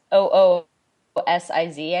 Soosiz,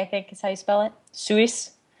 I think is how you spell it. Soos.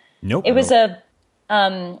 Nope. It was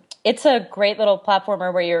it's a great little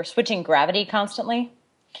platformer where you're switching gravity constantly.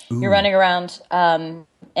 Ooh. You're running around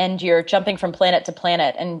and you're jumping from planet to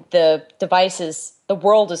planet, and the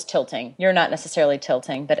world is tilting. You're not necessarily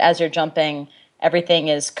tilting, but as you're jumping, everything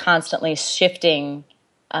is constantly shifting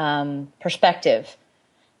perspective.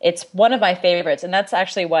 It's one of my favorites, and that's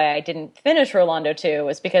actually why I didn't finish Rolando 2,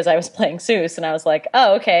 was because I was playing Soos, and I was like,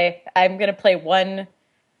 oh, okay, I'm going to play one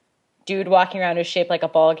dude walking around who's shaped like a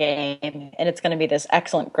ball game, and it's going to be this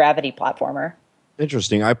excellent gravity platformer.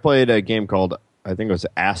 Interesting. I played a game called, I think it was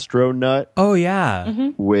Astronaut. Oh, yeah. Mm-hmm.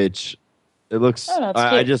 Which it looks,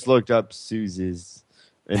 I just looked up Soosiz,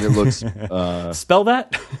 and it looks... Spell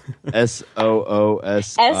that? Soosiz.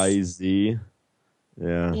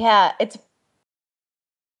 Yeah. Yeah, it's...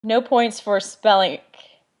 No points for spelling,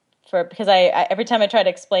 because I every time I try to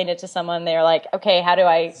explain it to someone, they're like, "Okay, how do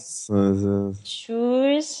I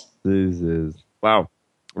choose?" Wow,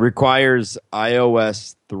 requires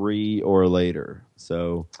iOS 3 or later.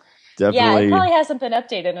 So definitely, yeah, it probably hasn't been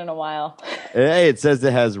updated in a while. Hey, it says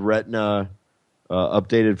it has Retina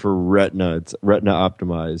updated for Retina. It's Retina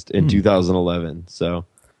optimized in 2011. So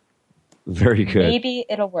very good. Maybe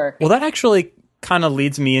it'll work. Well, that actually kind of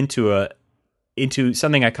leads me into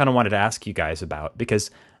something I kind of wanted to ask you guys about, because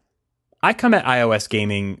I come at iOS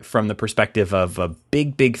gaming from the perspective of a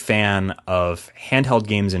big fan of handheld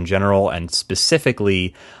games in general, and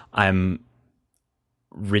specifically, I'm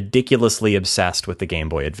ridiculously obsessed with the Game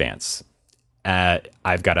Boy Advance.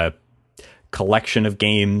 I've got a collection of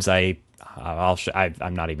games. I'm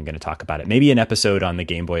not even going to talk about it. Maybe an episode on the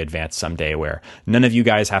Game Boy Advance someday where none of you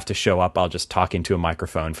guys have to show up. I'll just talk into a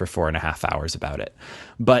microphone for 4.5 hours about it.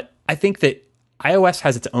 But I think that iOS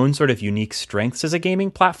has its own sort of unique strengths as a gaming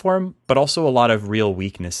platform, but also a lot of real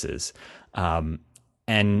weaknesses. And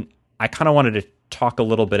I kind of wanted to talk a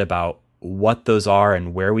little bit about what those are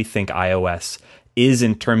and where we think iOS is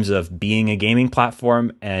in terms of being a gaming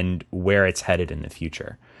platform and where it's headed in the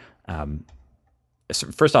future. So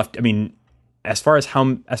first off, I mean, as far as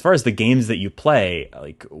the games that you play,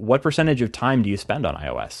 like what percentage of time do you spend on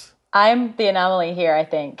iOS? I'm the anomaly here, I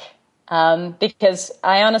think, because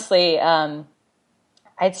I honestly,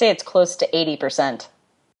 I'd say it's close to 80%.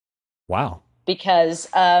 Wow. Because,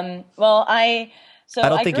 I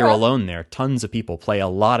don't think you're alone there. Tons of people play a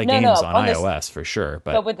lot of games on iOS for sure.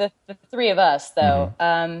 But with the three of us, though,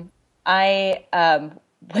 I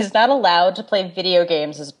was not allowed to play video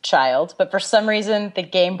games as a child, but for some reason the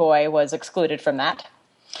Game Boy was excluded from that.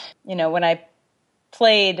 You know, when I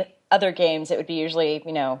played other games, it would be usually,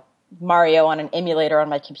 Mario on an emulator on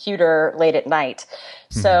my computer late at night.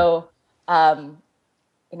 So,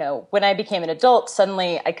 when I became an adult,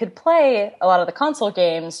 suddenly I could play a lot of the console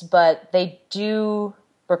games, but they do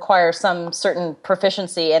require some certain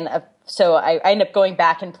proficiency. And so I ended up going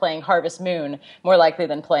back and playing Harvest Moon more likely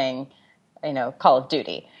than playing, Call of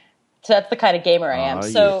Duty. So that's the kind of gamer I am.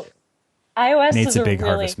 iOS Nate's is a big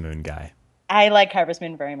Harvest Moon guy. I like Harvest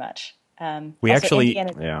Moon very much. We're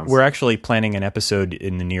actually planning an episode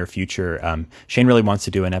in the near future. Shane really wants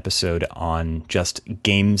to do an episode on just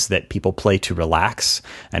games that people play to relax,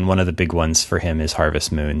 and one of the big ones for him is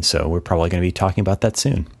Harvest Moon. So we're probably going to be talking about that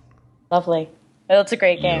soon. Lovely. Well, it's a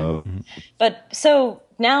great game. Mm-hmm. But so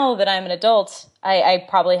now that I'm an adult, I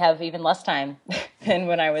probably have even less time than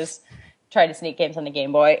when I was trying to sneak games on the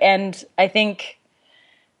Game Boy. And I think,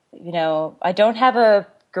 I don't have a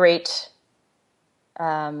great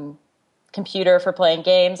computer for playing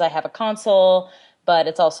games. I have a console, but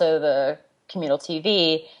it's also the communal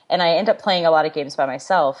TV, and I end up playing a lot of games by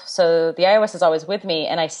myself. So the iOS is always with me,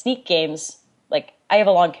 and I sneak games. Like, I have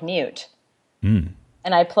a long commute, and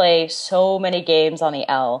I play so many games on the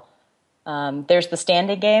L. There's the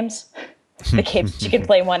standing games, the games you can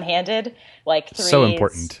play one-handed, like threes. So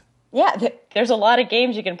important. Yeah, there's a lot of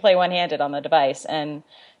games you can play one-handed on the device, and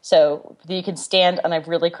so you can stand on a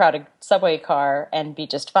really crowded subway car and be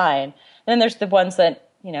just fine. And then there's the ones that,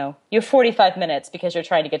 you have 45 minutes because you're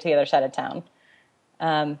trying to get to the other side of town.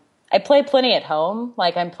 I play plenty at home.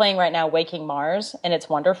 Like, I'm playing right now Waking Mars, and it's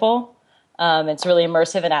wonderful. It's really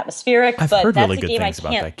immersive and atmospheric. I've but heard that's really a good game things I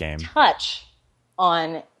about can't that game. touch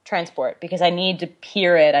on transport because I need to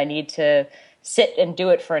hear it. I need to sit and do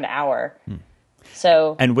it for an hour.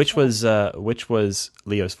 So, and which was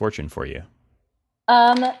Leo's Fortune for you?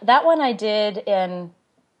 That one I did in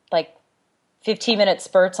like 15-minute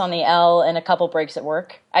spurts on the L and a couple breaks at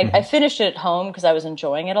work. I finished it at home because I was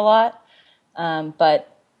enjoying it a lot.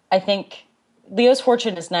 But I think Leo's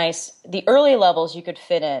Fortune is nice. The early levels you could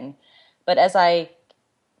fit in, but as I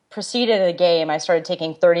proceeded in the game, I started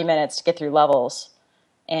taking 30 minutes to get through levels.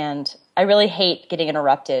 And I really hate getting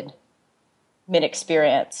interrupted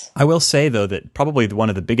mid-experience. I will say, though, that probably one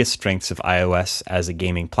of the biggest strengths of iOS as a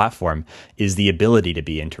gaming platform is the ability to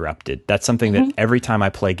be interrupted. That's something that every time I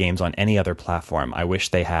play games on any other platform, I wish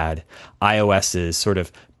they had. iOS's sort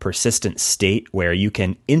of persistent state where you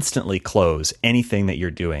can instantly close anything that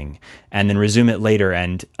you're doing and then resume it later,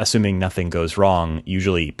 and assuming nothing goes wrong,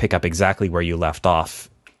 usually pick up exactly where you left off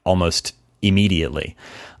almost immediately.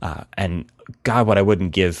 And God, what I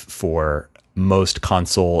wouldn't give for most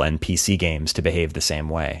console and PC games to behave the same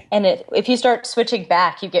way. And if you start switching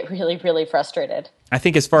back, you get really, really frustrated. I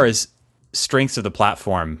think as far as strengths of the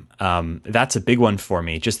platform, that's a big one for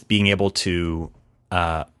me. Just being able to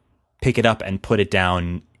pick it up and put it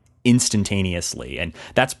down instantaneously. And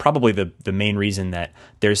that's probably the main reason that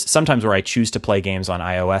there's sometimes where I choose to play games on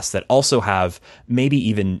iOS that also have maybe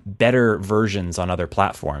even better versions on other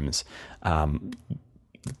platforms,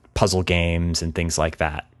 puzzle games and things like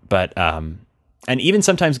that. But and even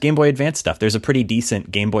sometimes Game Boy Advance stuff. There's a pretty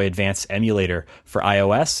decent Game Boy Advance emulator for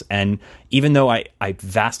iOS. And even though I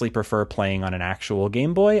vastly prefer playing on an actual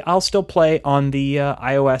Game Boy, I'll still play on the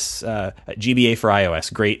iOS, GBA for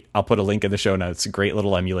iOS. Great. I'll put a link in the show notes. Great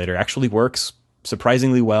little emulator. Actually works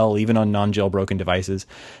surprisingly well, even on non-jailbroken devices.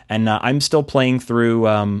 And I'm still playing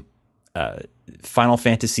through Final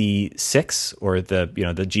Fantasy VI, or the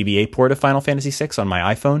GBA port of Final Fantasy VI on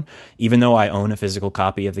my iPhone, even though I own a physical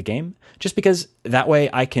copy of the game, just because that way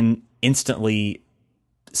I can instantly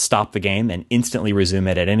stop the game and instantly resume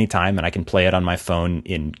it at any time, and I can play it on my phone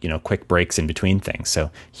in quick breaks in between things.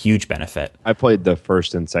 So huge benefit. I played the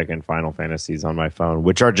first and second Final Fantasies on my phone,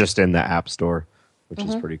 which are just in the App Store, which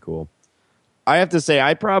is pretty cool. I have to say,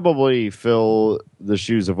 I probably fill the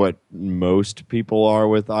shoes of what most people are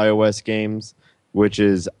with iOS games, which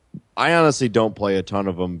is I honestly don't play a ton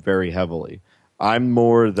of them very heavily. I'm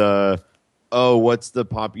more what's the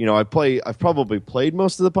pop? I've probably played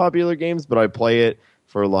most of the popular games, but I play it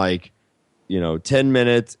for 10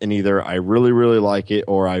 minutes, and either I really, really like it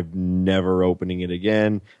or I'm never opening it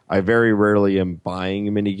again. I very rarely am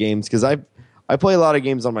buying mini games because I play a lot of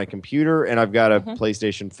games on my computer, and I've got a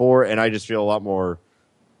PlayStation 4, and I just feel a lot more.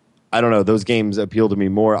 I don't know. Those games appeal to me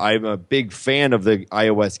more. I'm a big fan of the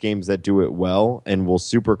iOS games that do it well and will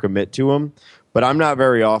super commit to them, but I'm not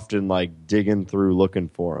very often like digging through looking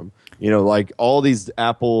for them. Like all these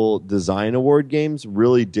Apple Design Award games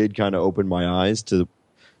really did kind of open my eyes to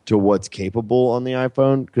what's capable on the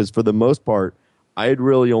iPhone, because for the most part, I had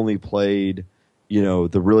really only played,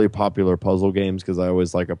 the really popular puzzle games because I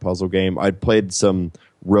always like a puzzle game. I'd played some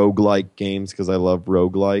roguelike games because I love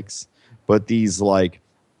roguelikes, but these like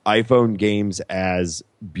iPhone games as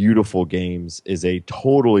beautiful games is a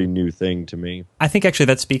totally new thing to me. I think actually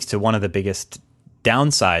that speaks to one of the biggest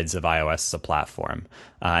downsides of iOS as a platform.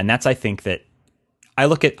 And that's, I think, that I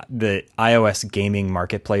look at the iOS gaming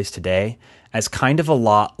marketplace today as kind of a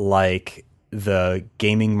lot like the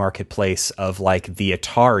gaming marketplace of like the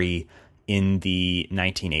Atari in the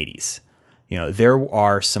 1980s. There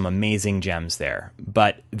are some amazing gems there,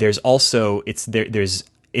 but there's also, it's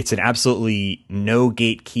an absolutely no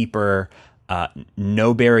gatekeeper,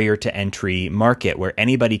 no barrier to entry market where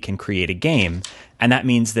anybody can create a game. And that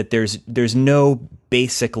means that there's no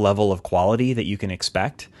basic level of quality that you can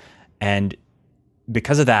expect. And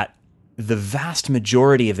because of that, the vast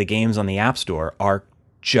majority of the games on the App Store are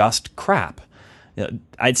just crap.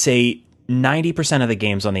 I'd say 90% of the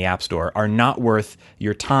games on the App Store are not worth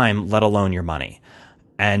your time, let alone your money.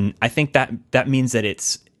 And I think that means that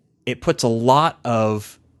it puts a lot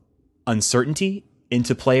of uncertainty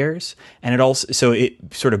into players, and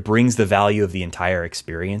it sort of brings the value of the entire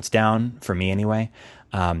experience down for me anyway.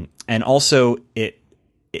 And also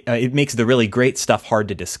it makes the really great stuff hard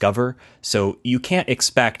to discover. So you can't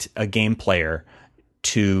expect a game player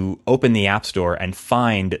to open the App Store and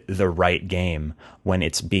find the right game when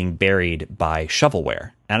it's being buried by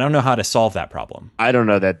shovelware. And I don't know how to solve that problem. I don't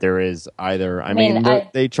know that there is either. I mean,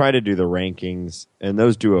 they try to do the rankings, and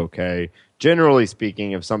those do okay. Generally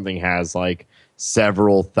speaking, if something has like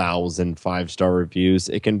several thousand 5-star reviews,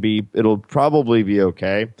 it'll probably be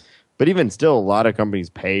okay. But even still, a lot of companies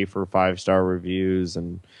pay for 5-star reviews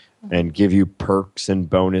and give you perks and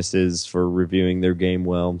bonuses for reviewing their game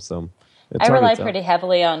well. So I rely pretty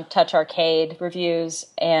heavily on Touch Arcade reviews,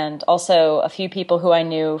 and also a few people who I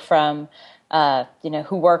knew from,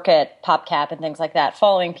 who work at PopCap and things like that,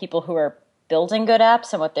 following people who are building good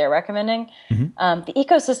apps and what they're recommending. Mm-hmm. The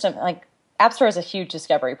ecosystem, like App Store, is a huge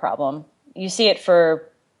discovery problem. You see it for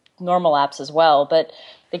normal apps as well, but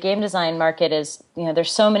the game design market is, there's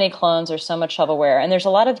so many clones, there's so much shovelware, and there's a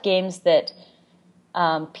lot of games that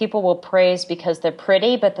people will praise because they're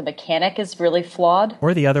pretty, but the mechanic is really flawed.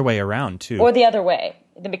 Or the other way around, too. Or the other way.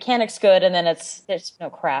 The mechanic's good, and then there's no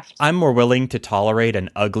craft. I'm more willing to tolerate an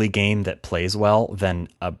ugly game that plays well than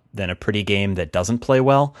a pretty game that doesn't play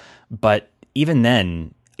well. But even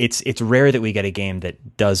then, it's rare that we get a game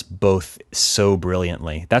that does both so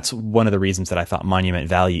brilliantly. That's one of the reasons that I thought Monument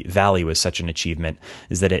Valley was such an achievement,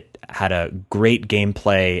 is that it had a great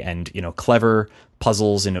gameplay and clever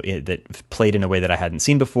puzzles that played in a way that I hadn't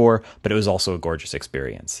seen before, but it was also a gorgeous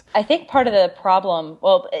experience. I think part of the problem,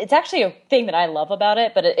 well, it's actually a thing that I love about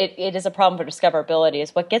it, but it is a problem for discoverability,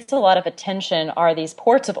 is what gets a lot of attention are these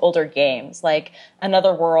ports of older games, like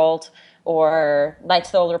Another World, or Knights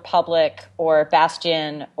of the Old Republic, or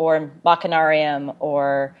Bastion, or Machinarium,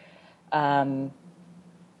 or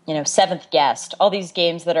Seventh Guest. All these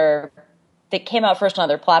games that came out first on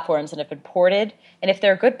other platforms and have been ported. And if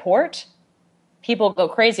they're a good port, people go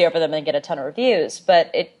crazy over them and get a ton of reviews.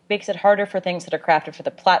 But it makes it harder for things that are crafted for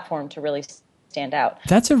the platform to really stand out.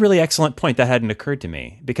 That's a really excellent point. That hadn't occurred to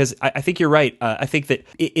me, because I think you're right. I think that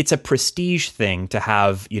it's a prestige thing to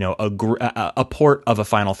have, a port of a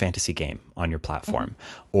Final Fantasy game on your platform,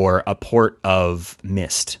 or a port of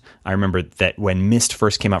Myst. I remember that when Myst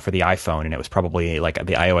first came out for the iPhone, and it was probably like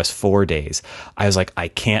the iOS 4 days, I was like, I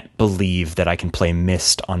can't believe that I can play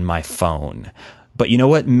Myst on my phone. But you know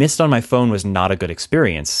what? Myst on my phone was not a good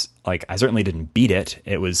experience. Like, I certainly didn't beat it.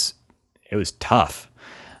 It was tough.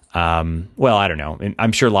 Well, I don't know.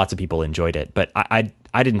 I'm sure lots of people enjoyed it, but I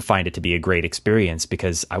didn't find it to be a great experience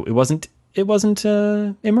because it wasn't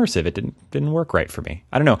immersive. It didn't work right for me.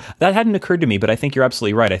 I don't know. That hadn't occurred to me, but I think you're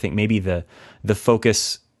absolutely right. I think maybe the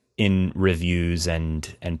focus in reviews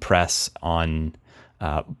and press on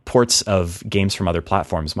ports of games from other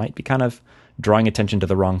platforms might be kind of drawing attention to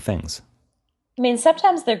the wrong things. I mean,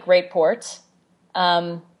 sometimes they're great ports.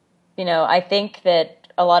 I think that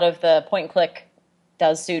a lot of the point-and-click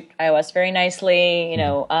does suit iOS very nicely. You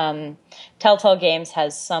know, Telltale Games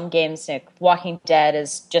has some games. Like Walking Dead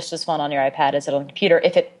is just as fun on your iPad as it on the computer.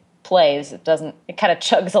 If it plays, it doesn't. It kind of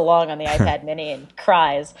chugs along on the iPad Mini and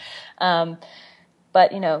cries.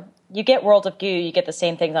 But you know, you get World of Goo, you get the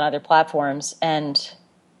same things on other platforms, and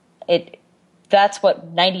that's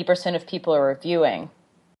what 90% of people are reviewing.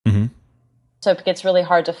 Mm-hmm. So it gets really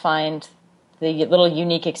hard to find the little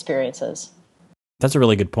unique experiences. That's a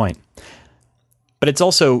really good point. But it's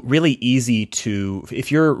also really easy to,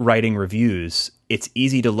 if you're writing reviews, it's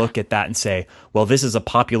easy to look at that and say, well, this is a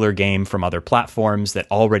popular game from other platforms that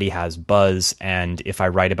already has buzz, and if I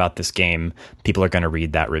write about this game, people are going to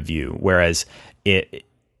read that review. Whereas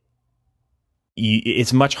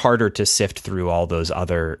it's much harder to sift through all those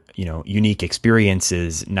other, you know, unique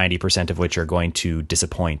experiences, 90% of which are going to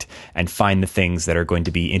disappoint, and find the things that are going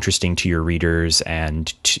to be interesting to your readers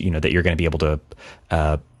and, you know, that you're going to be able to,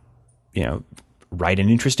 you know, write an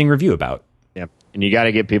interesting review about. Yep. And you got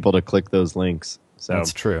to get people to click those links. So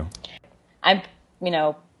that's true. I'm, you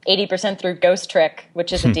know, 80% through Ghost Trick,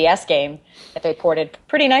 which is a DS game that they ported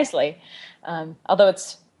pretty nicely. Although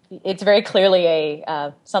it's very clearly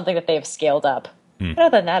a something that they've scaled up. But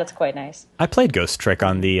other than that, it's quite nice. I played Ghost Trick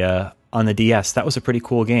on the DS. That was a pretty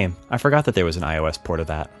cool game. I forgot that there was an iOS port of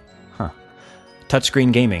that. Huh.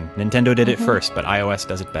 Touchscreen gaming. Nintendo did it first, but iOS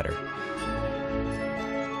does it better.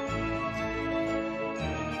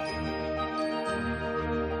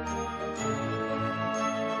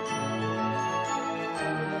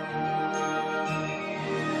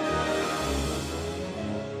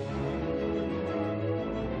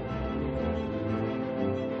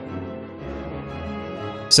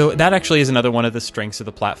 So that actually is another one of the strengths of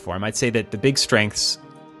the platform. I'd say that the big strengths,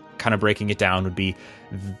 kind of breaking it down, would be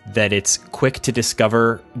that it's quick to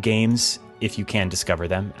discover games if you can discover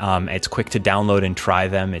them. It's quick to download and try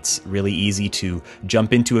them. It's really easy to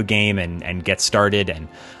jump into a game and get started.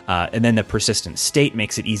 And then the persistent state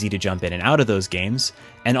makes it easy to jump in and out of those games.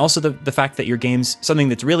 And also the fact that your games, something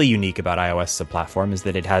that's really unique about iOS as a platform is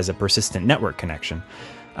that it has a persistent network connection.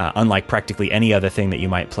 Unlike practically any other thing that you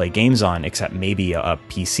might play games on, except maybe a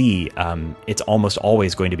PC, it's almost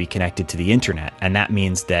always going to be connected to the internet. And that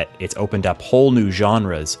means that it's opened up whole new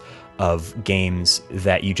genres of games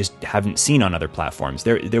that you just haven't seen on other platforms.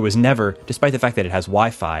 There was never, despite the fact that it has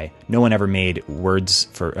Wi-Fi, no one ever made Words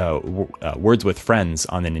with Friends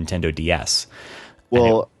on the Nintendo DS.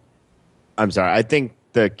 Well, I'm sorry. I think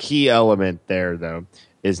the key element there, though,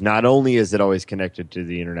 is not only is it always connected to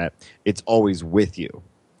the internet, it's always with you.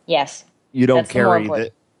 Yes. You don't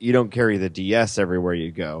carry the DS everywhere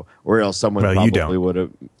you go, or else someone probably would have.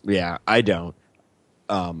 Yeah, I don't.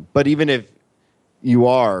 But even if you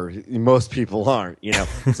are, most people aren't. You know,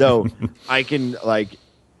 so I can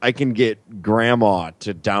get grandma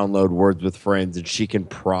to download Words with Friends, and she can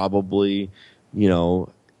probably, you know,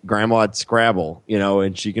 grandma'd Scrabble, you know,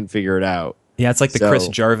 and she can figure it out. Yeah, it's like the Chris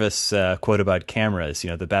Jarvis quote about cameras. You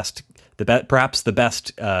know, perhaps the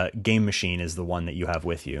best game machine is the one that you have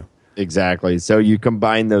with you. Exactly. So you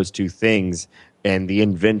combine those two things, and the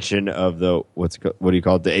invention of the what do you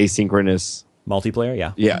call it? The asynchronous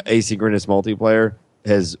multiplayer. Yeah, asynchronous multiplayer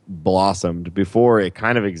has blossomed. Before, it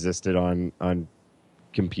kind of existed on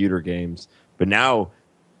computer games, but now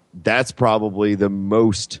that's probably the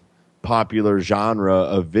most popular genre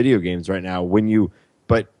of video games right now.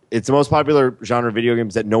 But it's the most popular genre of video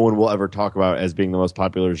games that no one will ever talk about as being the most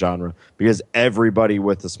popular genre, because everybody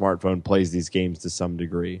with a smartphone plays these games to some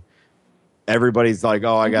degree. Everybody's like,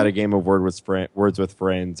 oh, I got a game of Words with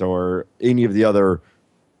Friends, or any of the other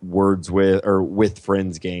Words with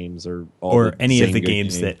Friends games, or any of the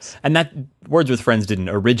games that. And that Words with Friends didn't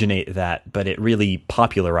originate that, but it really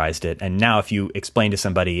popularized it. And now if you explain to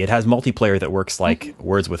somebody it has multiplayer that works like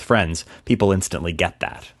Words with Friends, people instantly get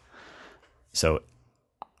that. So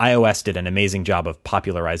iOS did an amazing job of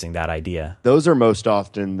popularizing that idea. Those are most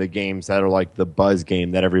often the games that are like the buzz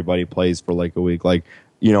game that everybody plays for like a week. Like,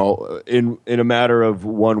 you know, in a matter of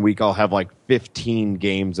 1 week, I'll have like 15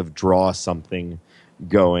 games of draw something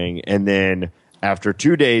going. And then after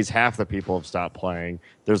 2 days, half the people have stopped playing.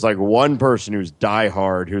 There's like one person who's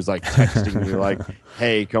diehard who's like texting you like,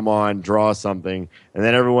 hey, come on, draw something. And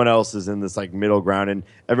then everyone else is in this like middle ground. And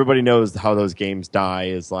everybody knows how those games die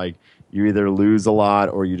is like, you either lose a lot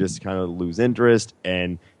or you just kind of lose interest,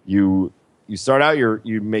 and you start out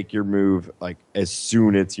you make your move like as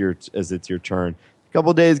soon as it's your turn. A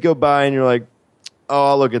couple of days go by and you're like, oh,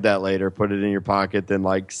 I'll look at that later. Put it in your pocket. Then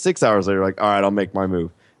like 6 hours later, like, all right, I'll make my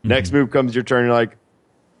move. Next move comes your turn. You're like,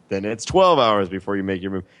 then it's 12 hours before you make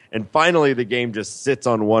your move. And finally, the game just sits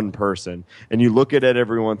on one person, and you look at it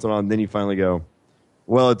every once in a while, and then you finally go,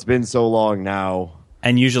 well, it's been so long now.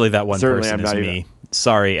 And usually that one Certainly, person I'm is not me. even-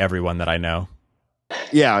 Sorry, everyone that I know.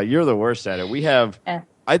 Yeah, you're the worst at it. We have,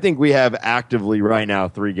 I think we have actively right now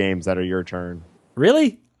 3 games that are your turn.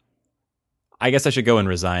 Really? I guess I should go and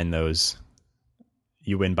resign those.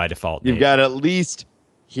 You win by default. You've Nate. got at least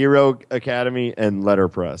Hero Academy and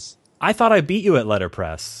Letterpress. I thought I beat you at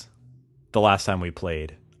Letterpress the last time we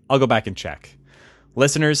played. I'll go back and check.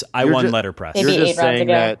 Listeners, I You're won ju- Letterpress. Maybe You're 8 just rounds saying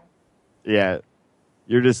ago. that. Yeah,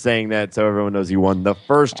 you're just saying that so everyone knows you won the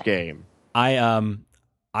first game.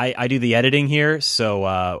 I do the editing here, so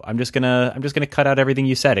I'm just gonna cut out everything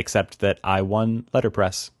you said except that I won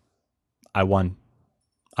Letterpress. I won.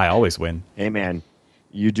 I always win. Hey, man,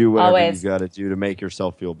 you do whatever Always. you got to do to make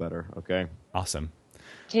yourself feel better. Okay. Awesome.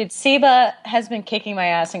 Dude, Seba has been kicking my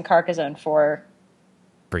ass in Carcassonne for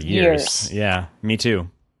years. Years. Yeah, me too.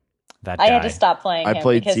 That I guy. had to stop playing I him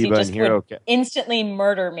played because he Seba just in Hero would Ca- instantly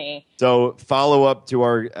murder me. So follow up to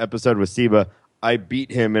our episode with Seba. I beat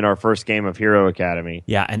him in our first game of Hero Academy.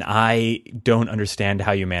 Yeah, and I don't understand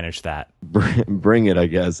how you managed that. Bring it, I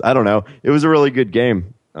guess. I don't know. It was a really good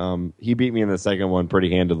game. He beat me in the second one pretty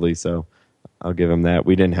handedly, so I'll give him that.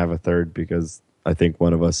 We didn't have a third because I think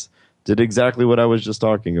one of us did exactly what I was just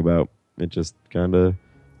talking about. It just kind of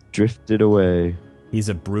drifted away. He's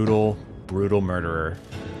a brutal, brutal murderer,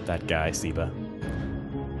 that guy, Seba.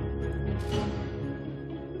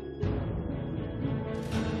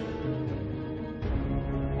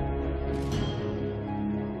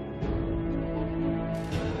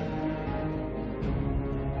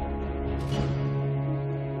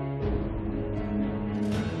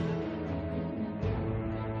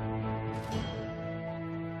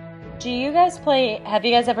 Do you guys play? Have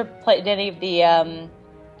you guys ever played any of the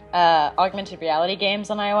augmented reality games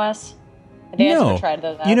on iOS? Have you guys ever tried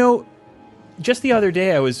those out? You know, just the other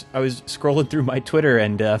day I was scrolling through my Twitter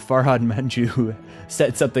and Farhad Manju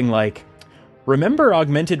said something like, "Remember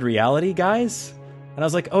augmented reality, guys?" And I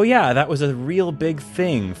was like, "Oh yeah, that was a real big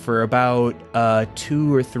thing for about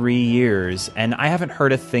 2 or 3 years, and I haven't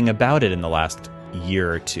heard a thing about it in the last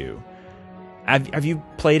year or two." Have you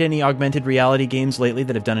played any augmented reality games lately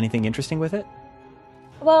that have done anything interesting with it?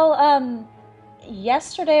 Well,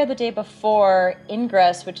 yesterday or the day before,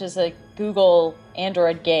 Ingress, which is a Google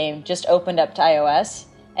Android game, just opened up to iOS.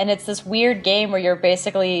 And it's this weird game where you're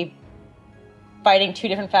basically fighting 2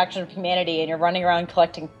 different factions of humanity and you're running around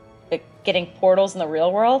getting portals in the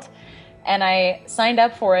real world. And I signed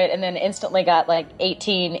up for it and then instantly got like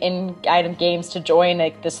 18 in-item games to join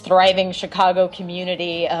like this thriving Chicago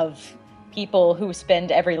community of people who spend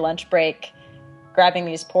every lunch break grabbing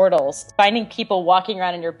these portals. Finding people walking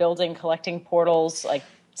around in your building, collecting portals, like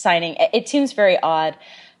signing. It seems very odd.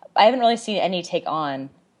 I haven't really seen any take on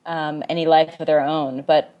any life of their own,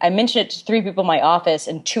 but I mentioned it to 3 people in my office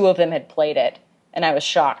and 2 of them had played it. And I was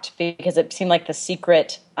shocked because it seemed like the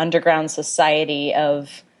secret underground society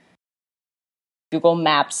of Google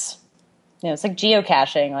Maps. You know, it's like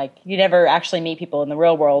geocaching. Like you never actually meet people in the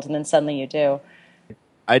real world and then suddenly you do.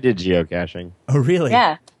 I did geocaching. Oh, really?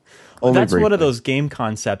 Yeah. Only That's one of briefly. those game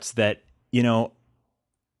concepts that, you know,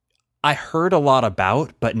 I heard a lot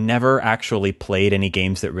about, but never actually played any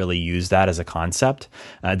games that really use that as a concept.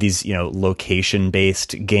 These, you know,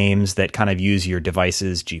 location-based games that kind of use your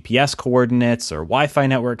device's GPS coordinates or Wi-Fi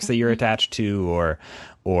networks that you're attached to,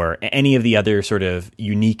 or any of the other sort of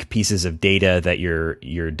unique pieces of data that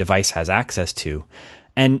your device has access to.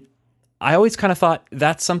 And I always kind of thought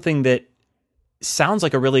that's something that sounds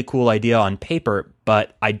like a really cool idea on paper,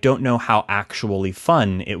 but I don't know how actually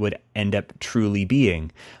fun it would end up truly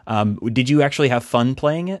being. Did you actually have fun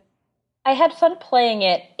playing it? I had fun playing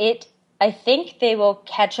it. I think they will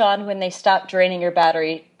catch on when they stop draining your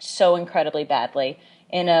battery so incredibly badly.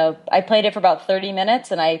 I played it for about 30 minutes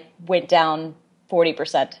and I went down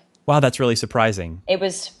 40%. Wow, that's really surprising. It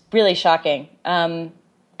was really shocking.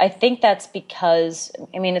 I think that's because,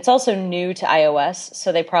 I mean, it's also new to iOS,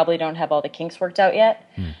 so they probably don't have all the kinks worked out yet.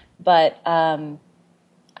 But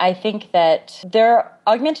I think that their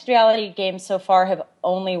augmented reality games so far have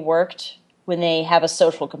only worked when they have a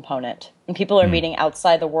social component. When people are meeting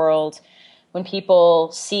outside the world, when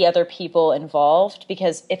people see other people involved.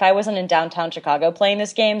 Because if I wasn't in downtown Chicago playing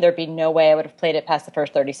this game, there'd be no way I would have played it past the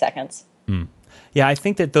first 30 seconds. Yeah, I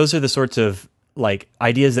think that those are the sorts of like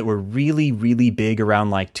ideas that were really, really big around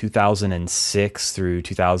like 2006 through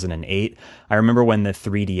 2008. I remember when the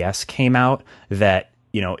 3DS came out that,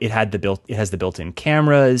 you know, it has the built-in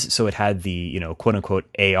cameras, so it had the, you know, quote unquote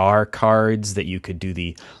AR cards that you could do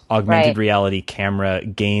the augmented reality camera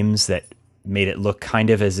games that made it look kind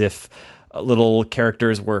of as if little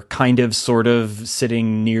characters were kind of, sort of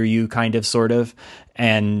sitting near you, kind of, sort of.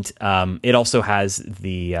 And it also has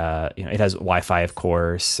the it has Wi-Fi, of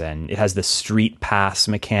course, and it has the street pass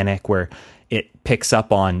mechanic where it picks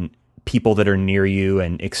up on people that are near you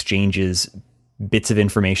and exchanges bits of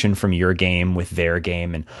information from your game with their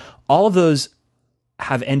game, and all of those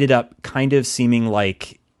have ended up kind of seeming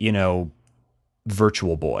like,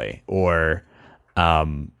 Virtual Boy or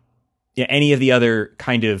any of the other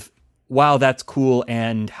kind of, wow, that's cool,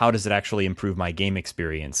 and how does it actually improve my game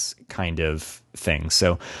experience kind of thing.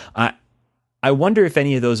 So I wonder if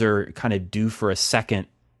any of those are kind of due for a second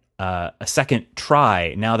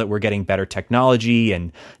try now that we're getting better technology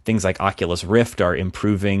and things like Oculus Rift are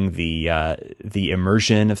improving the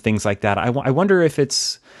immersion of things like that. I wonder if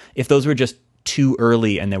those were just too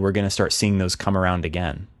early and that we're going to start seeing those come around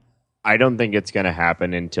again. I don't think it's going to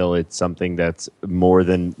happen until it's something that's more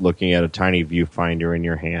than looking at a tiny viewfinder in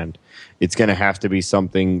your hand. It's going to have to be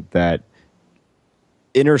something that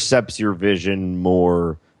intercepts your vision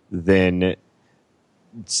more than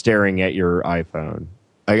staring at your iPhone.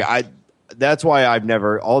 That's why I've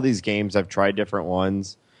never, all these games, I've tried different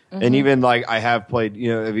ones. Mm-hmm. And even like I have played,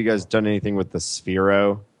 have you guys done anything with the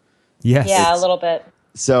Sphero? Yes. Yeah, a little bit.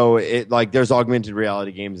 So there's augmented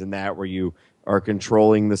reality games in that where you are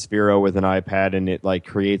controlling the Sphero with an iPad and it like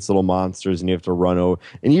creates little monsters and you have to run over.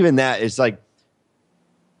 And even that, it's like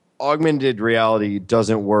augmented reality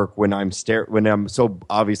doesn't work when I'm so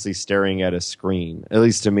obviously staring at a screen, at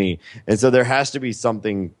least to me. And so there has to be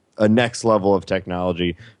something, a next level of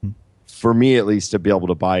technology for me at least to be able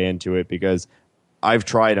to buy into it, because I've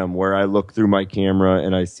tried them where I look through my camera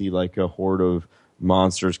and I see like a horde of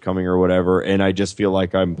monsters coming or whatever, and I just feel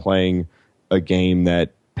like I'm playing a game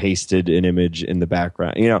that pasted an image in the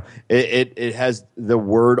background. It has the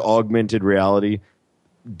word augmented reality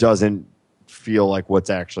doesn't feel like what's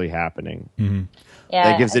actually happening. Mm-hmm. Yeah,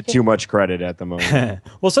 that gives it too much credit at the moment.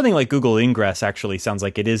 Well, something like Google Ingress actually sounds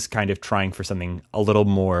like it is kind of trying for something a little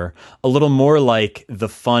more like the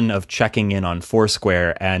fun of checking in on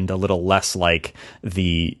Foursquare and a little less like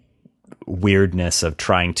the weirdness of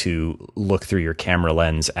trying to look through your camera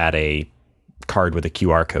lens at a card with a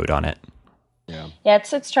QR code on it. Yeah,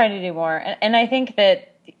 it's trying to do more. And I think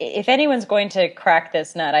that if anyone's going to crack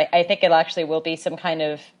this nut, I think it actually will be some kind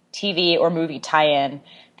of TV or movie tie-in,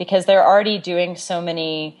 because they're already doing so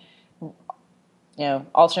many,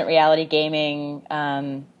 alternate reality gaming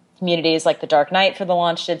communities, like the Dark Knight for the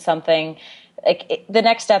launch did something. The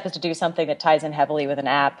next step is to do something that ties in heavily with an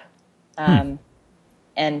app. And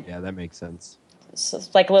yeah, that makes sense.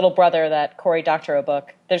 It's like Little Brother, that Cory Doctorow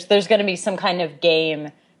book. There's going to be some kind of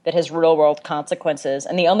game that has real world consequences,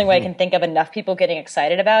 and the only way I can think of enough people getting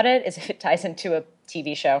excited about it is if it ties into a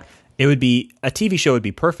TV show. A TV show would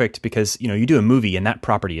be perfect because, you do a movie and that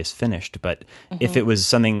property is finished. But if it was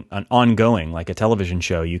something ongoing, like a television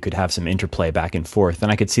show, you could have some interplay back and forth.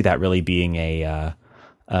 And I could see that really being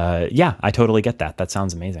I totally get that. That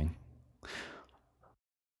sounds amazing.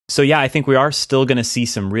 So I think we are still going to see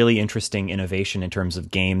some really interesting innovation in terms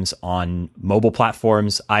of games on mobile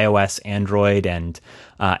platforms, iOS, Android, and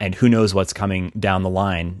who knows what's coming down the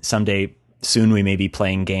line. Someday soon we may be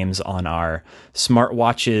playing games on our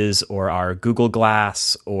smartwatches or our Google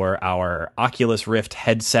Glass or our Oculus Rift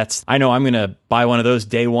headsets. I know I'm going to buy one of those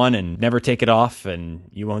day one and never take it off, and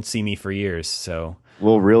you won't see me for years. So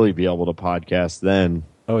we'll really be able to podcast then.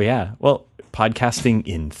 Oh yeah. Well, podcasting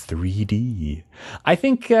in 3D. I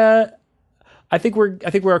think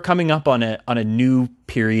we're coming up on a new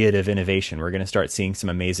period of innovation. We're going to start seeing some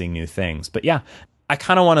amazing new things. But yeah, I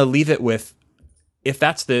kind of want to leave it with, if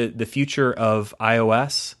that's the future of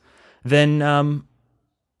iOS, then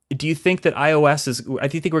do you think that iOS is? Do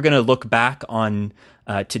you think we're going to look back on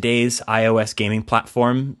today's iOS gaming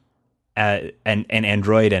platform and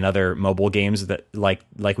Android and other mobile games that like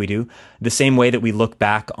we do the same way that we look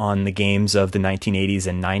back on the games of the 1980s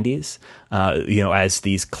and 90s, as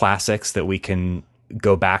these classics that we can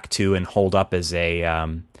go back to and hold up as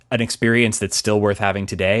an experience that's still worth having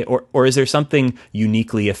today, or is there something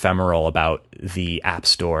uniquely ephemeral about the App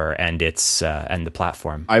Store and its and the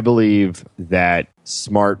platform? I believe that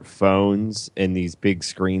smartphones and these big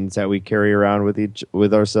screens that we carry around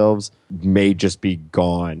with ourselves may just be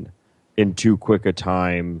gone in too quick a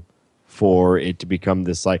time for it to become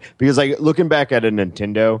this because looking back at a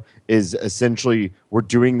Nintendo is essentially, we're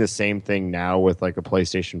doing the same thing now with like a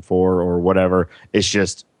PlayStation 4 or whatever. It's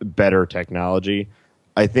just better technology.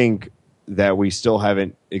 I think that we still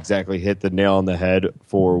haven't exactly hit the nail on the head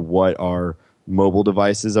for what our mobile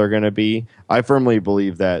devices are going to be. I firmly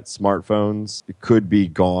believe that smartphones could be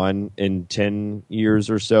gone in 10 years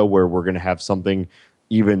or so, where we're going to have something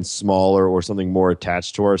even smaller or something more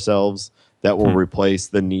attached to ourselves that will replace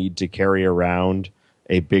the need to carry around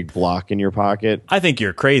a big block in your pocket. I think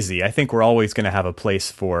you're crazy. I think we're always going to have a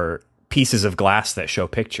place for pieces of glass that show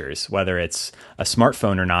pictures. Whether it's a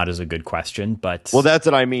smartphone or not is a good question. But well, that's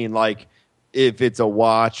what I mean. Like, if it's a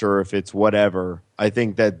watch or if it's whatever, I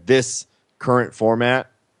think that this current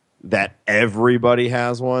format that everybody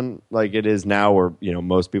has one, like it is now, or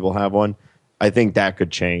most people have one. I think that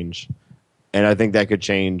could change, and I think that could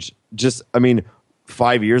change. Just, I mean,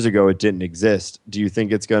 5 years ago it didn't exist. Do you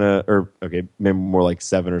think it's gonna, or okay, maybe more like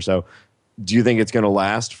 7 or so? Do you think it's gonna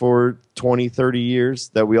last for 20, 30 years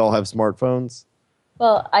that we all have smartphones?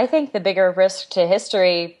 Well, I think the bigger risk to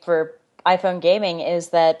history for iPhone gaming is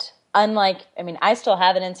that I still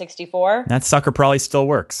have an N64. that sucker probably still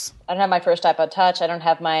works. I don't have my first iPod Touch. I don't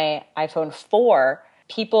have my iPhone 4.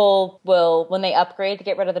 People will, when they upgrade, to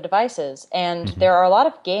get rid of the devices. And there are a lot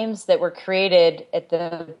of games that were created at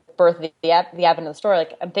the birth of the advent of the store.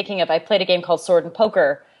 Like, I'm thinking I played a game called Sword and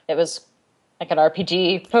Poker. It was like an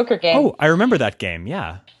RPG poker game. Oh, I remember that game.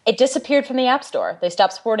 Yeah. It disappeared from the App Store. They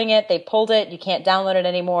stopped supporting it. They pulled it. You can't download it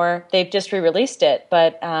anymore. They've just re-released it.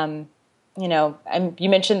 But, you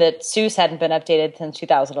mentioned that SUSE hadn't been updated since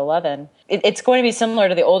 2011. It's going to be similar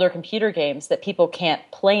to the older computer games that people can't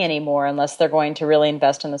play anymore unless they're going to really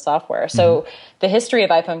invest in the software. So the history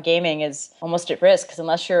of iPhone gaming is almost at risk, because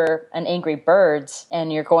unless you're an Angry Birds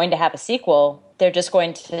and you're going to have a sequel, they're just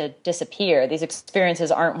going to disappear. These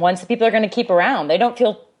experiences aren't ones that people are going to keep around. They don't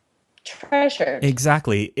feel treasured.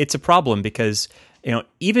 Exactly. It's a problem because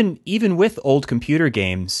even with old computer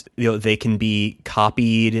games, they can be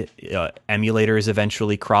copied. Emulators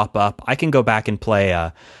eventually crop up. I can go back and play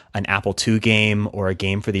an Apple II game or a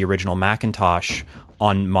game for the original Macintosh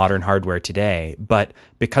on modern hardware today. But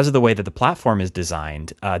because of the way that the platform is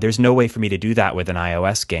designed, there's no way for me to do that with an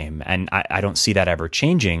iOS game. And I don't see that ever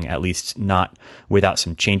changing, at least not without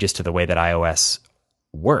some changes to the way that iOS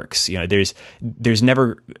works. There's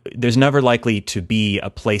never likely to be a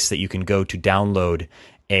place that you can go to download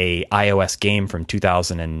a iOS game from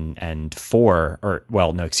 2004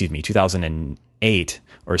 2008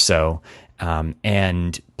 or so,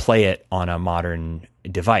 and play it on a modern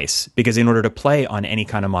device. Because in order to play on any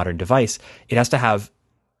kind of modern device, it has to have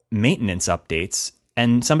maintenance updates,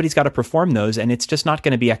 and somebody's got to perform those, and it's just not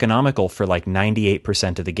going to be economical for like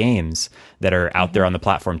 98% of the games that are out there on the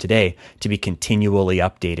platform today to be continually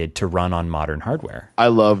updated to run on modern hardware. I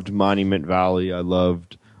loved Monument Valley. I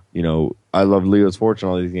loved Leo's Fortune,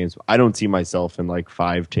 all these games. I don't see myself in like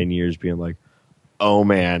 5-10 years being like, oh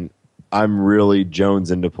man, I'm really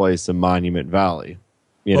jonesing to play some Monument Valley.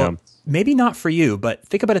 You know, maybe not for you, but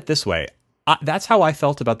think about it this way. That's how I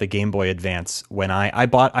felt about the Game Boy Advance when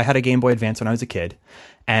I had a Game Boy Advance when I was a kid,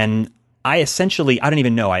 and I don't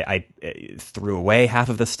even know, I threw away half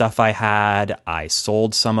of the stuff I had. I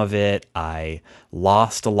sold some of it. I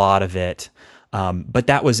lost a lot of it. But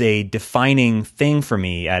that was a defining thing for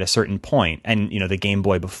me at a certain point. And, the Game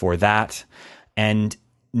Boy before that. And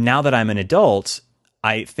now that I'm an adult,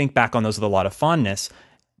 I think back on those with a lot of fondness,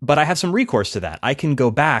 but I have some recourse to that. I can go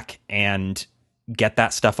back and get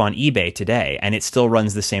that stuff on eBay today, and it still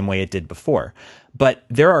runs the same way it did before. But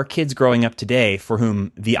there are kids growing up today for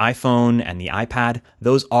whom the iPhone and the iPad,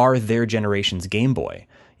 those are their generation's Game Boy.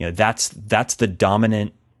 That's the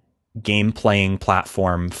dominant game playing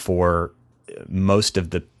platform for most of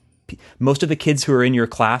the kids who are in your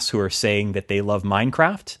class who are saying that they love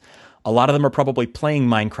Minecraft. A lot of them are probably playing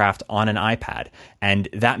Minecraft on an iPad, and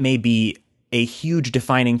that may be a huge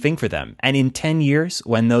defining thing for them. And in 10 years,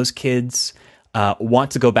 when those kids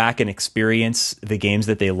want to go back and experience the games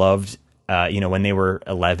that they loved, when they were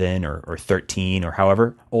 11 or 13 or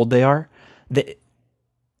however old they are,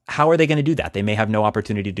 how are they going to do that? They may have no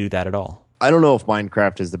opportunity to do that at all. I don't know if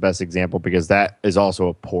Minecraft is the best example, because that is also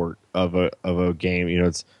a port of a game.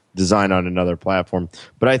 It's designed on another platform.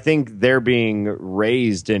 But I think they're being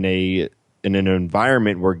raised in an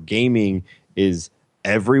environment where gaming is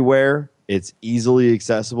everywhere. It's easily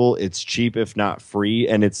accessible, it's cheap if not free,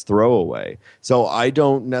 and it's throwaway. So I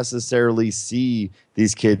don't necessarily see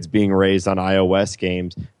these kids being raised on iOS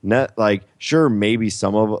games. Sure, maybe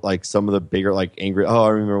some of the bigger, like Angry. Oh, I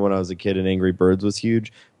remember when I was a kid and Angry Birds was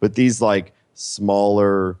huge. But these like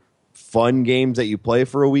smaller, fun games that you play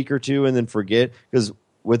for a week or two and then forget. Because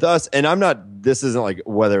with us, and this isn't like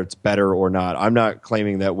whether it's better or not. I'm not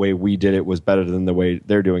claiming that way we did it was better than the way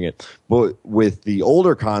they're doing it. But with the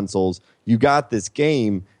older consoles, you got this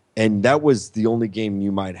game And that was the only game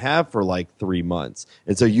you might have for like 3 months.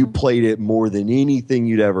 And so you played it more than anything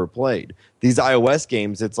you'd ever played. These iOS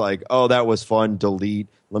games, it's like, oh, that was fun, delete,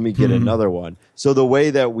 let me get another one. So the way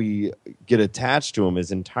that we get attached to them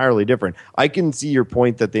is entirely different. I can see your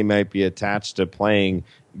point that they might be attached to playing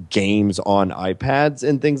games on iPads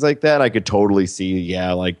and things like that. I could totally see,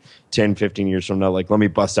 like 10, 15 years from now, like let me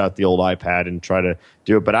bust out the old iPad and try to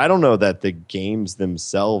do it. But I don't know that the games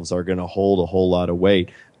themselves are going to hold a whole lot of weight.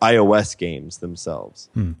 iOS games themselves.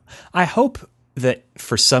 I hope that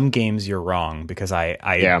for some games you're wrong, because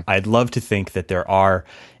I'd love to think that there are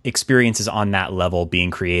experiences on that level being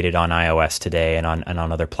created on iOS today and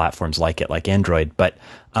on other platforms like it, like Android. But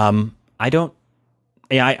I don't.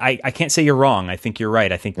 I can't say you're wrong. I think you're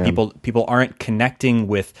right. I think people aren't connecting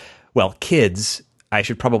with, kids. I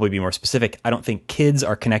should probably be more specific. I don't think kids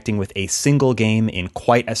are connecting with a single game in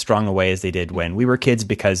quite as strong a way as they did when we were kids,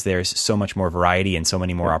 because there's so much more variety and so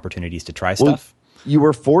many more opportunities to try stuff. You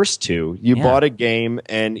were forced to. You bought a game,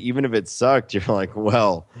 and even if it sucked, you're like,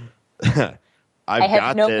 I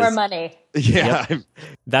have no more money. Yeah. Yep.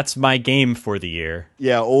 That's my game for the year.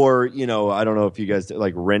 Yeah, or, I don't know if you guys did,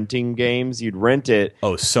 like renting games. You'd rent it.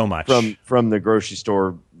 Oh, so much. From the grocery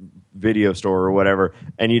store, video store or whatever,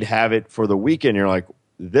 and you'd have it for the weekend. You're like,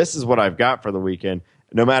 this is what I've got for the weekend.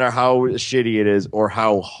 No matter how shitty it is or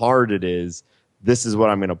how hard it is, this is what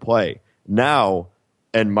I'm going to play. Now,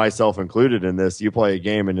 and myself included in this, you play a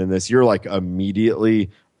game, and in this, you're like immediately,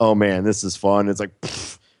 oh man, this is fun. It's like,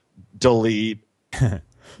 delete.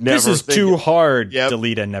 This is too hard. Yep.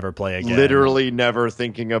 Delete and never play again. Literally never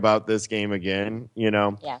thinking about this game again,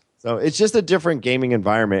 Yeah. So it's just a different gaming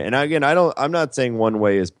environment. And again, I'm not saying one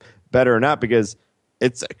way is better or not, because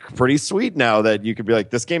it's pretty sweet now that you could be like,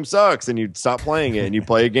 this game sucks, and you'd stop playing it and you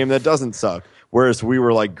play a game that doesn't suck. Whereas we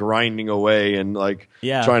were like grinding away and like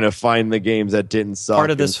trying to find the games that didn't suck. Part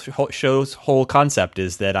of this show's whole concept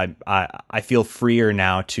is that I feel freer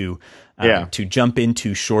now to jump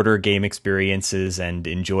into shorter game experiences and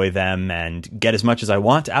enjoy them and get as much as I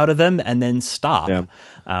want out of them and then stop.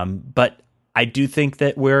 Yeah. But I do think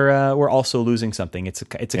that we're also losing something. It's a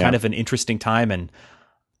kind of an interesting time, and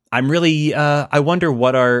I'm really I wonder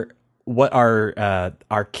what our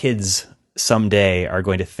kids someday are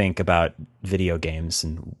going to think about video games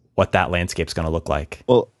and what that landscape's going to look like.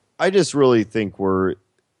 Well, I just really think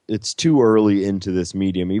it's too early into this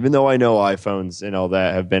medium, even though I know iPhones and all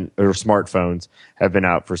that or smartphones have been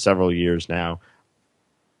out for several years now.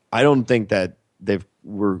 I don't think that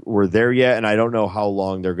we're there yet, and I don't know how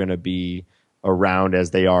long they're going to be around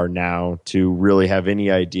as they are now to really have any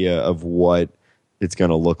idea of what it's going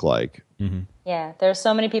to look like. Mm-hmm. Yeah, there's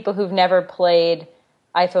so many people who've never played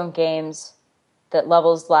iPhone games that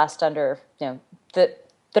levels last under, that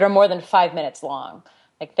are more than 5 minutes long.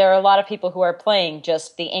 Like, there are a lot of people who are playing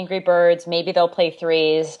just the Angry Birds. Maybe they'll play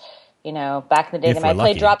threes. Back in the day, they might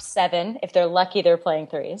play Drop 7. If they're lucky, they're playing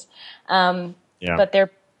threes. But they're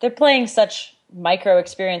playing such micro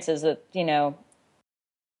experiences that,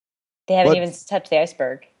 they haven't even touched the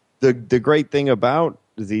iceberg. The great thing about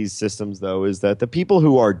these systems, though, is that the people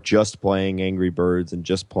who are just playing Angry Birds and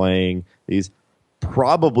just playing these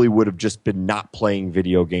probably would have just been not playing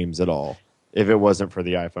video games at all if it wasn't for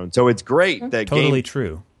the iPhone. So it's great that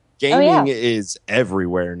true. Gaming is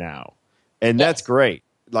everywhere now, and that's great.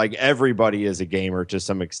 Like, everybody is a gamer to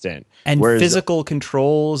some extent, and physical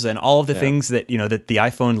controls and all of the things that that the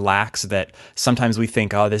iPhone lacks. That sometimes we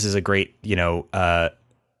think, oh, this is a great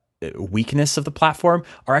weakness of the platform,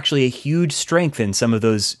 are actually a huge strength in some of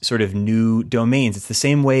those sort of new domains. It's the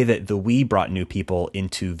same way that the Wii brought new people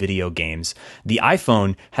into video games. The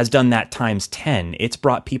iPhone has done that times 10. It's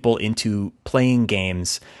brought people into playing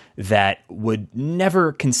games that would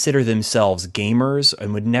never consider themselves gamers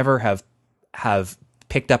and would never have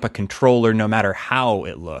picked up a controller no matter how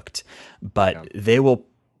it looked. But they will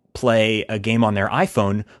play a game on their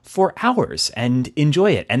iPhone for hours and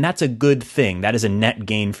enjoy it. And that's a good thing. That is a net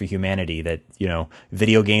gain for humanity, that,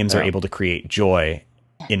 video games are able to create joy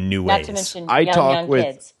in new ways. Not to mention young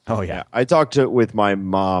kids. Oh, yeah. I talked with my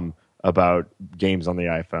mom about games on the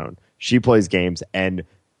iPhone. She plays games, and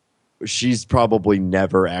she's probably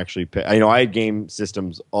never actually picked. I had game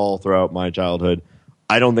systems all throughout my childhood.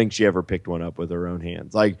 I don't think she ever picked one up with her own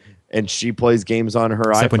hands. And she plays games on her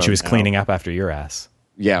iPhone. Except when she was cleaning up after your ass.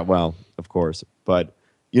 Yeah, well, of course. But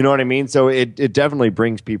you know what I mean? So it definitely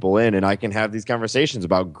brings people in, and I can have these conversations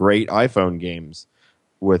about great iPhone games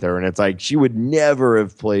with her. And it's like, she would never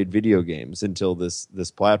have played video games until this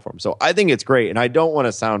platform. So I think it's great. And I don't want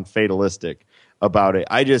to sound fatalistic about it.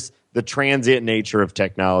 The transient nature of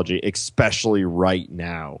technology, especially right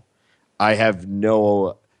now, I have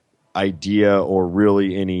no idea or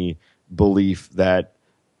really any belief that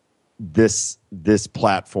this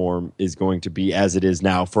platform is going to be as it is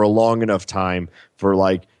now for a long enough time for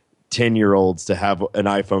like 10-year-olds to have an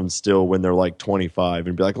iPhone still when they're like 25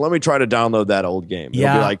 and be like, let me try to download that old game.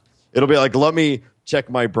 Yeah. It'll be like, let me check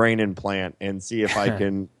my brain implant and see if I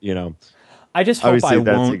can, I just hope Obviously, I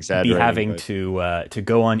that's won't be exaggerating, having but- to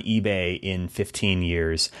go on eBay in 15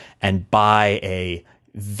 years and buy a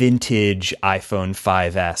vintage iPhone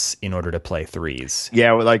 5S in order to play threes.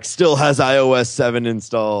 Yeah, like still has iOS 7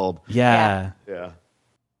 installed. Yeah. Yeah.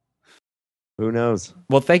 Who knows?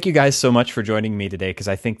 Well, thank you guys so much for joining me today, because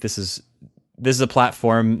I think this is a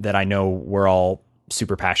platform that I know we're all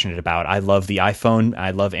super passionate about. I love the iPhone.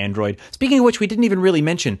 I love Android. Speaking of which, we didn't even really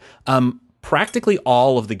mention practically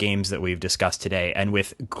all of the games that we've discussed today, and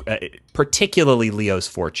with particularly Leo's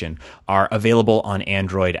Fortune, are available on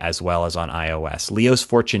Android as well as on iOS. Leo's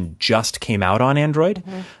Fortune just came out on Android.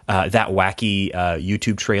 That wacky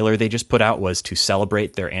YouTube trailer they just put out was to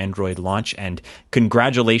celebrate their Android launch, and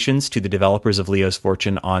congratulations to the developers of Leo's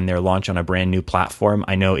Fortune on their launch on a brand new platform.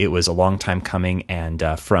 I know it was a long time coming, and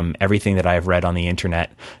from everything that I've read on the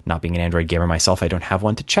internet, not being an Android gamer myself, I don't have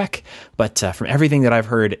one to check, but from everything that I've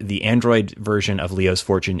heard, the Android version of Leo's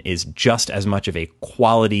Fortune is just as much of a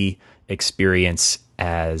quality experience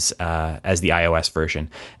as the iOS version,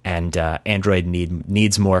 and Android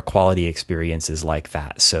needs more quality experiences like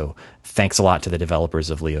that. So thanks a lot to the developers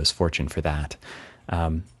of Leo's Fortune for that.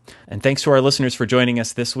 And thanks to our listeners for joining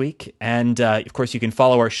us this week. And of course, you can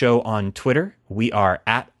follow our show on Twitter. We are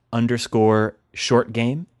 @_shortgame.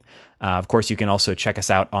 Of course, you can also check us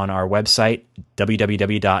out on our website,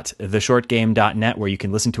 www.theshortgame.net, where you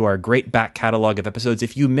can listen to our great back catalog of episodes.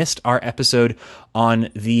 If you missed our episode on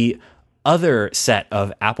the other set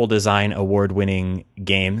of Apple Design Award-winning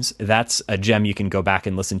games, that's a gem you can go back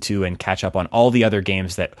and listen to and catch up on all the other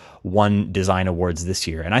games that won design awards this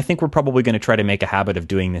year. And I think we're probably going to try to make a habit of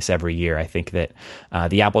doing this every year. I think that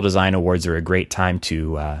the Apple Design Awards are a great time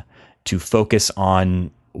to focus on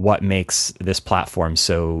what makes this platform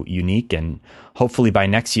so unique. And hopefully by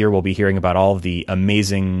next year, we'll be hearing about all of the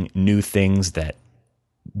amazing new things that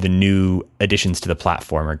the new additions to the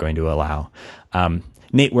platform are going to allow.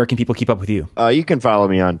 Nate, where can people keep up with you? You can follow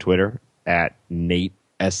me on Twitter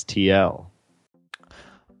 @NateSTL.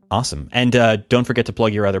 Awesome. And don't forget to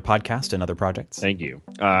plug your other podcast and other projects. Thank you.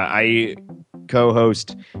 I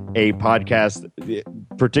co-host a podcast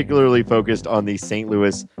particularly focused on the St.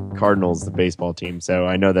 Louis Cardinals, the baseball team. So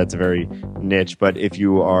I know that's very niche, but if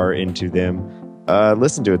you are into them,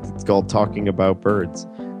 listen to it. It's called Talking About Birds.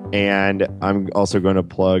 And I'm also going to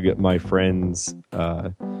plug my friend's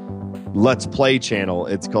Let's Play channel.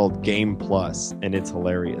 It's called Game Plus, and it's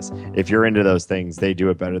hilarious. If you're into those things, they do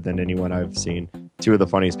it better than anyone I've seen. Two of the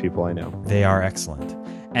funniest people I know. They are excellent.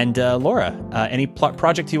 And Laura, any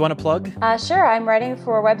project you want to plug? Sure. I'm writing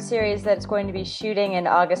for a web series that's going to be shooting in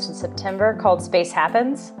August and September called Space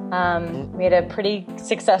Happens. We had a pretty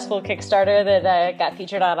successful Kickstarter that got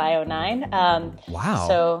featured on IO9. Wow.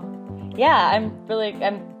 So, yeah,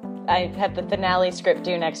 I have the finale script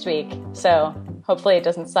due next week. So hopefully it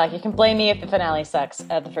doesn't suck. You can blame me if the finale sucks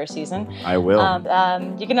the first season. I will.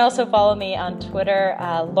 You can also follow me on Twitter,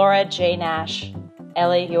 Laura J. Nash.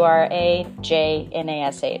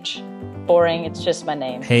 LauraJnash. Boring, it's just my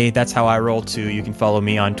name. Hey, that's how I roll too. You can follow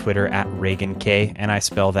me on Twitter @RayganK, and I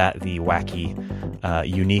spell that the wacky,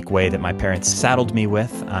 unique way that my parents saddled me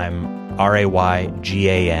with. I'm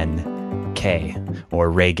RayGank, or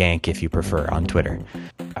Raygank if you prefer, on Twitter.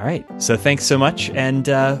 All right, so thanks so much, and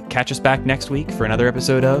catch us back next week for another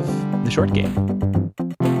episode of The Short Game.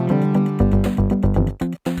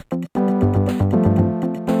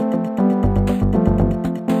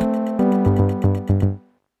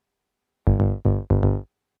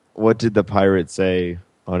 What did the pirate say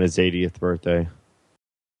on his 80th birthday?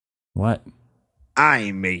 What?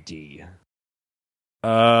 I'm matey.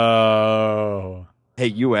 Oh. Hey,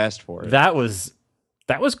 you asked for it. That was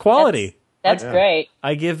quality. That's great.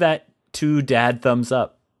 I give that 2 dad thumbs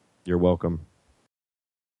up. You're welcome.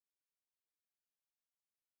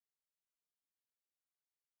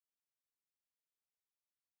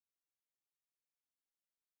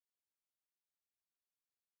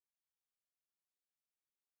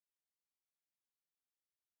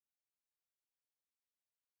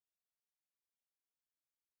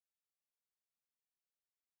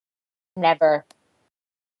 Never.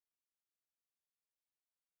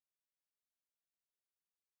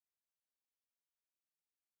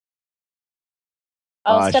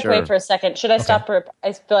 I'll step away sure. for a second. Should I stop? I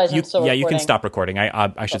realize I'm still recording. You can stop recording.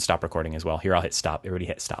 I should stop recording as well. Here, I'll hit stop. It already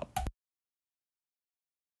hit stop.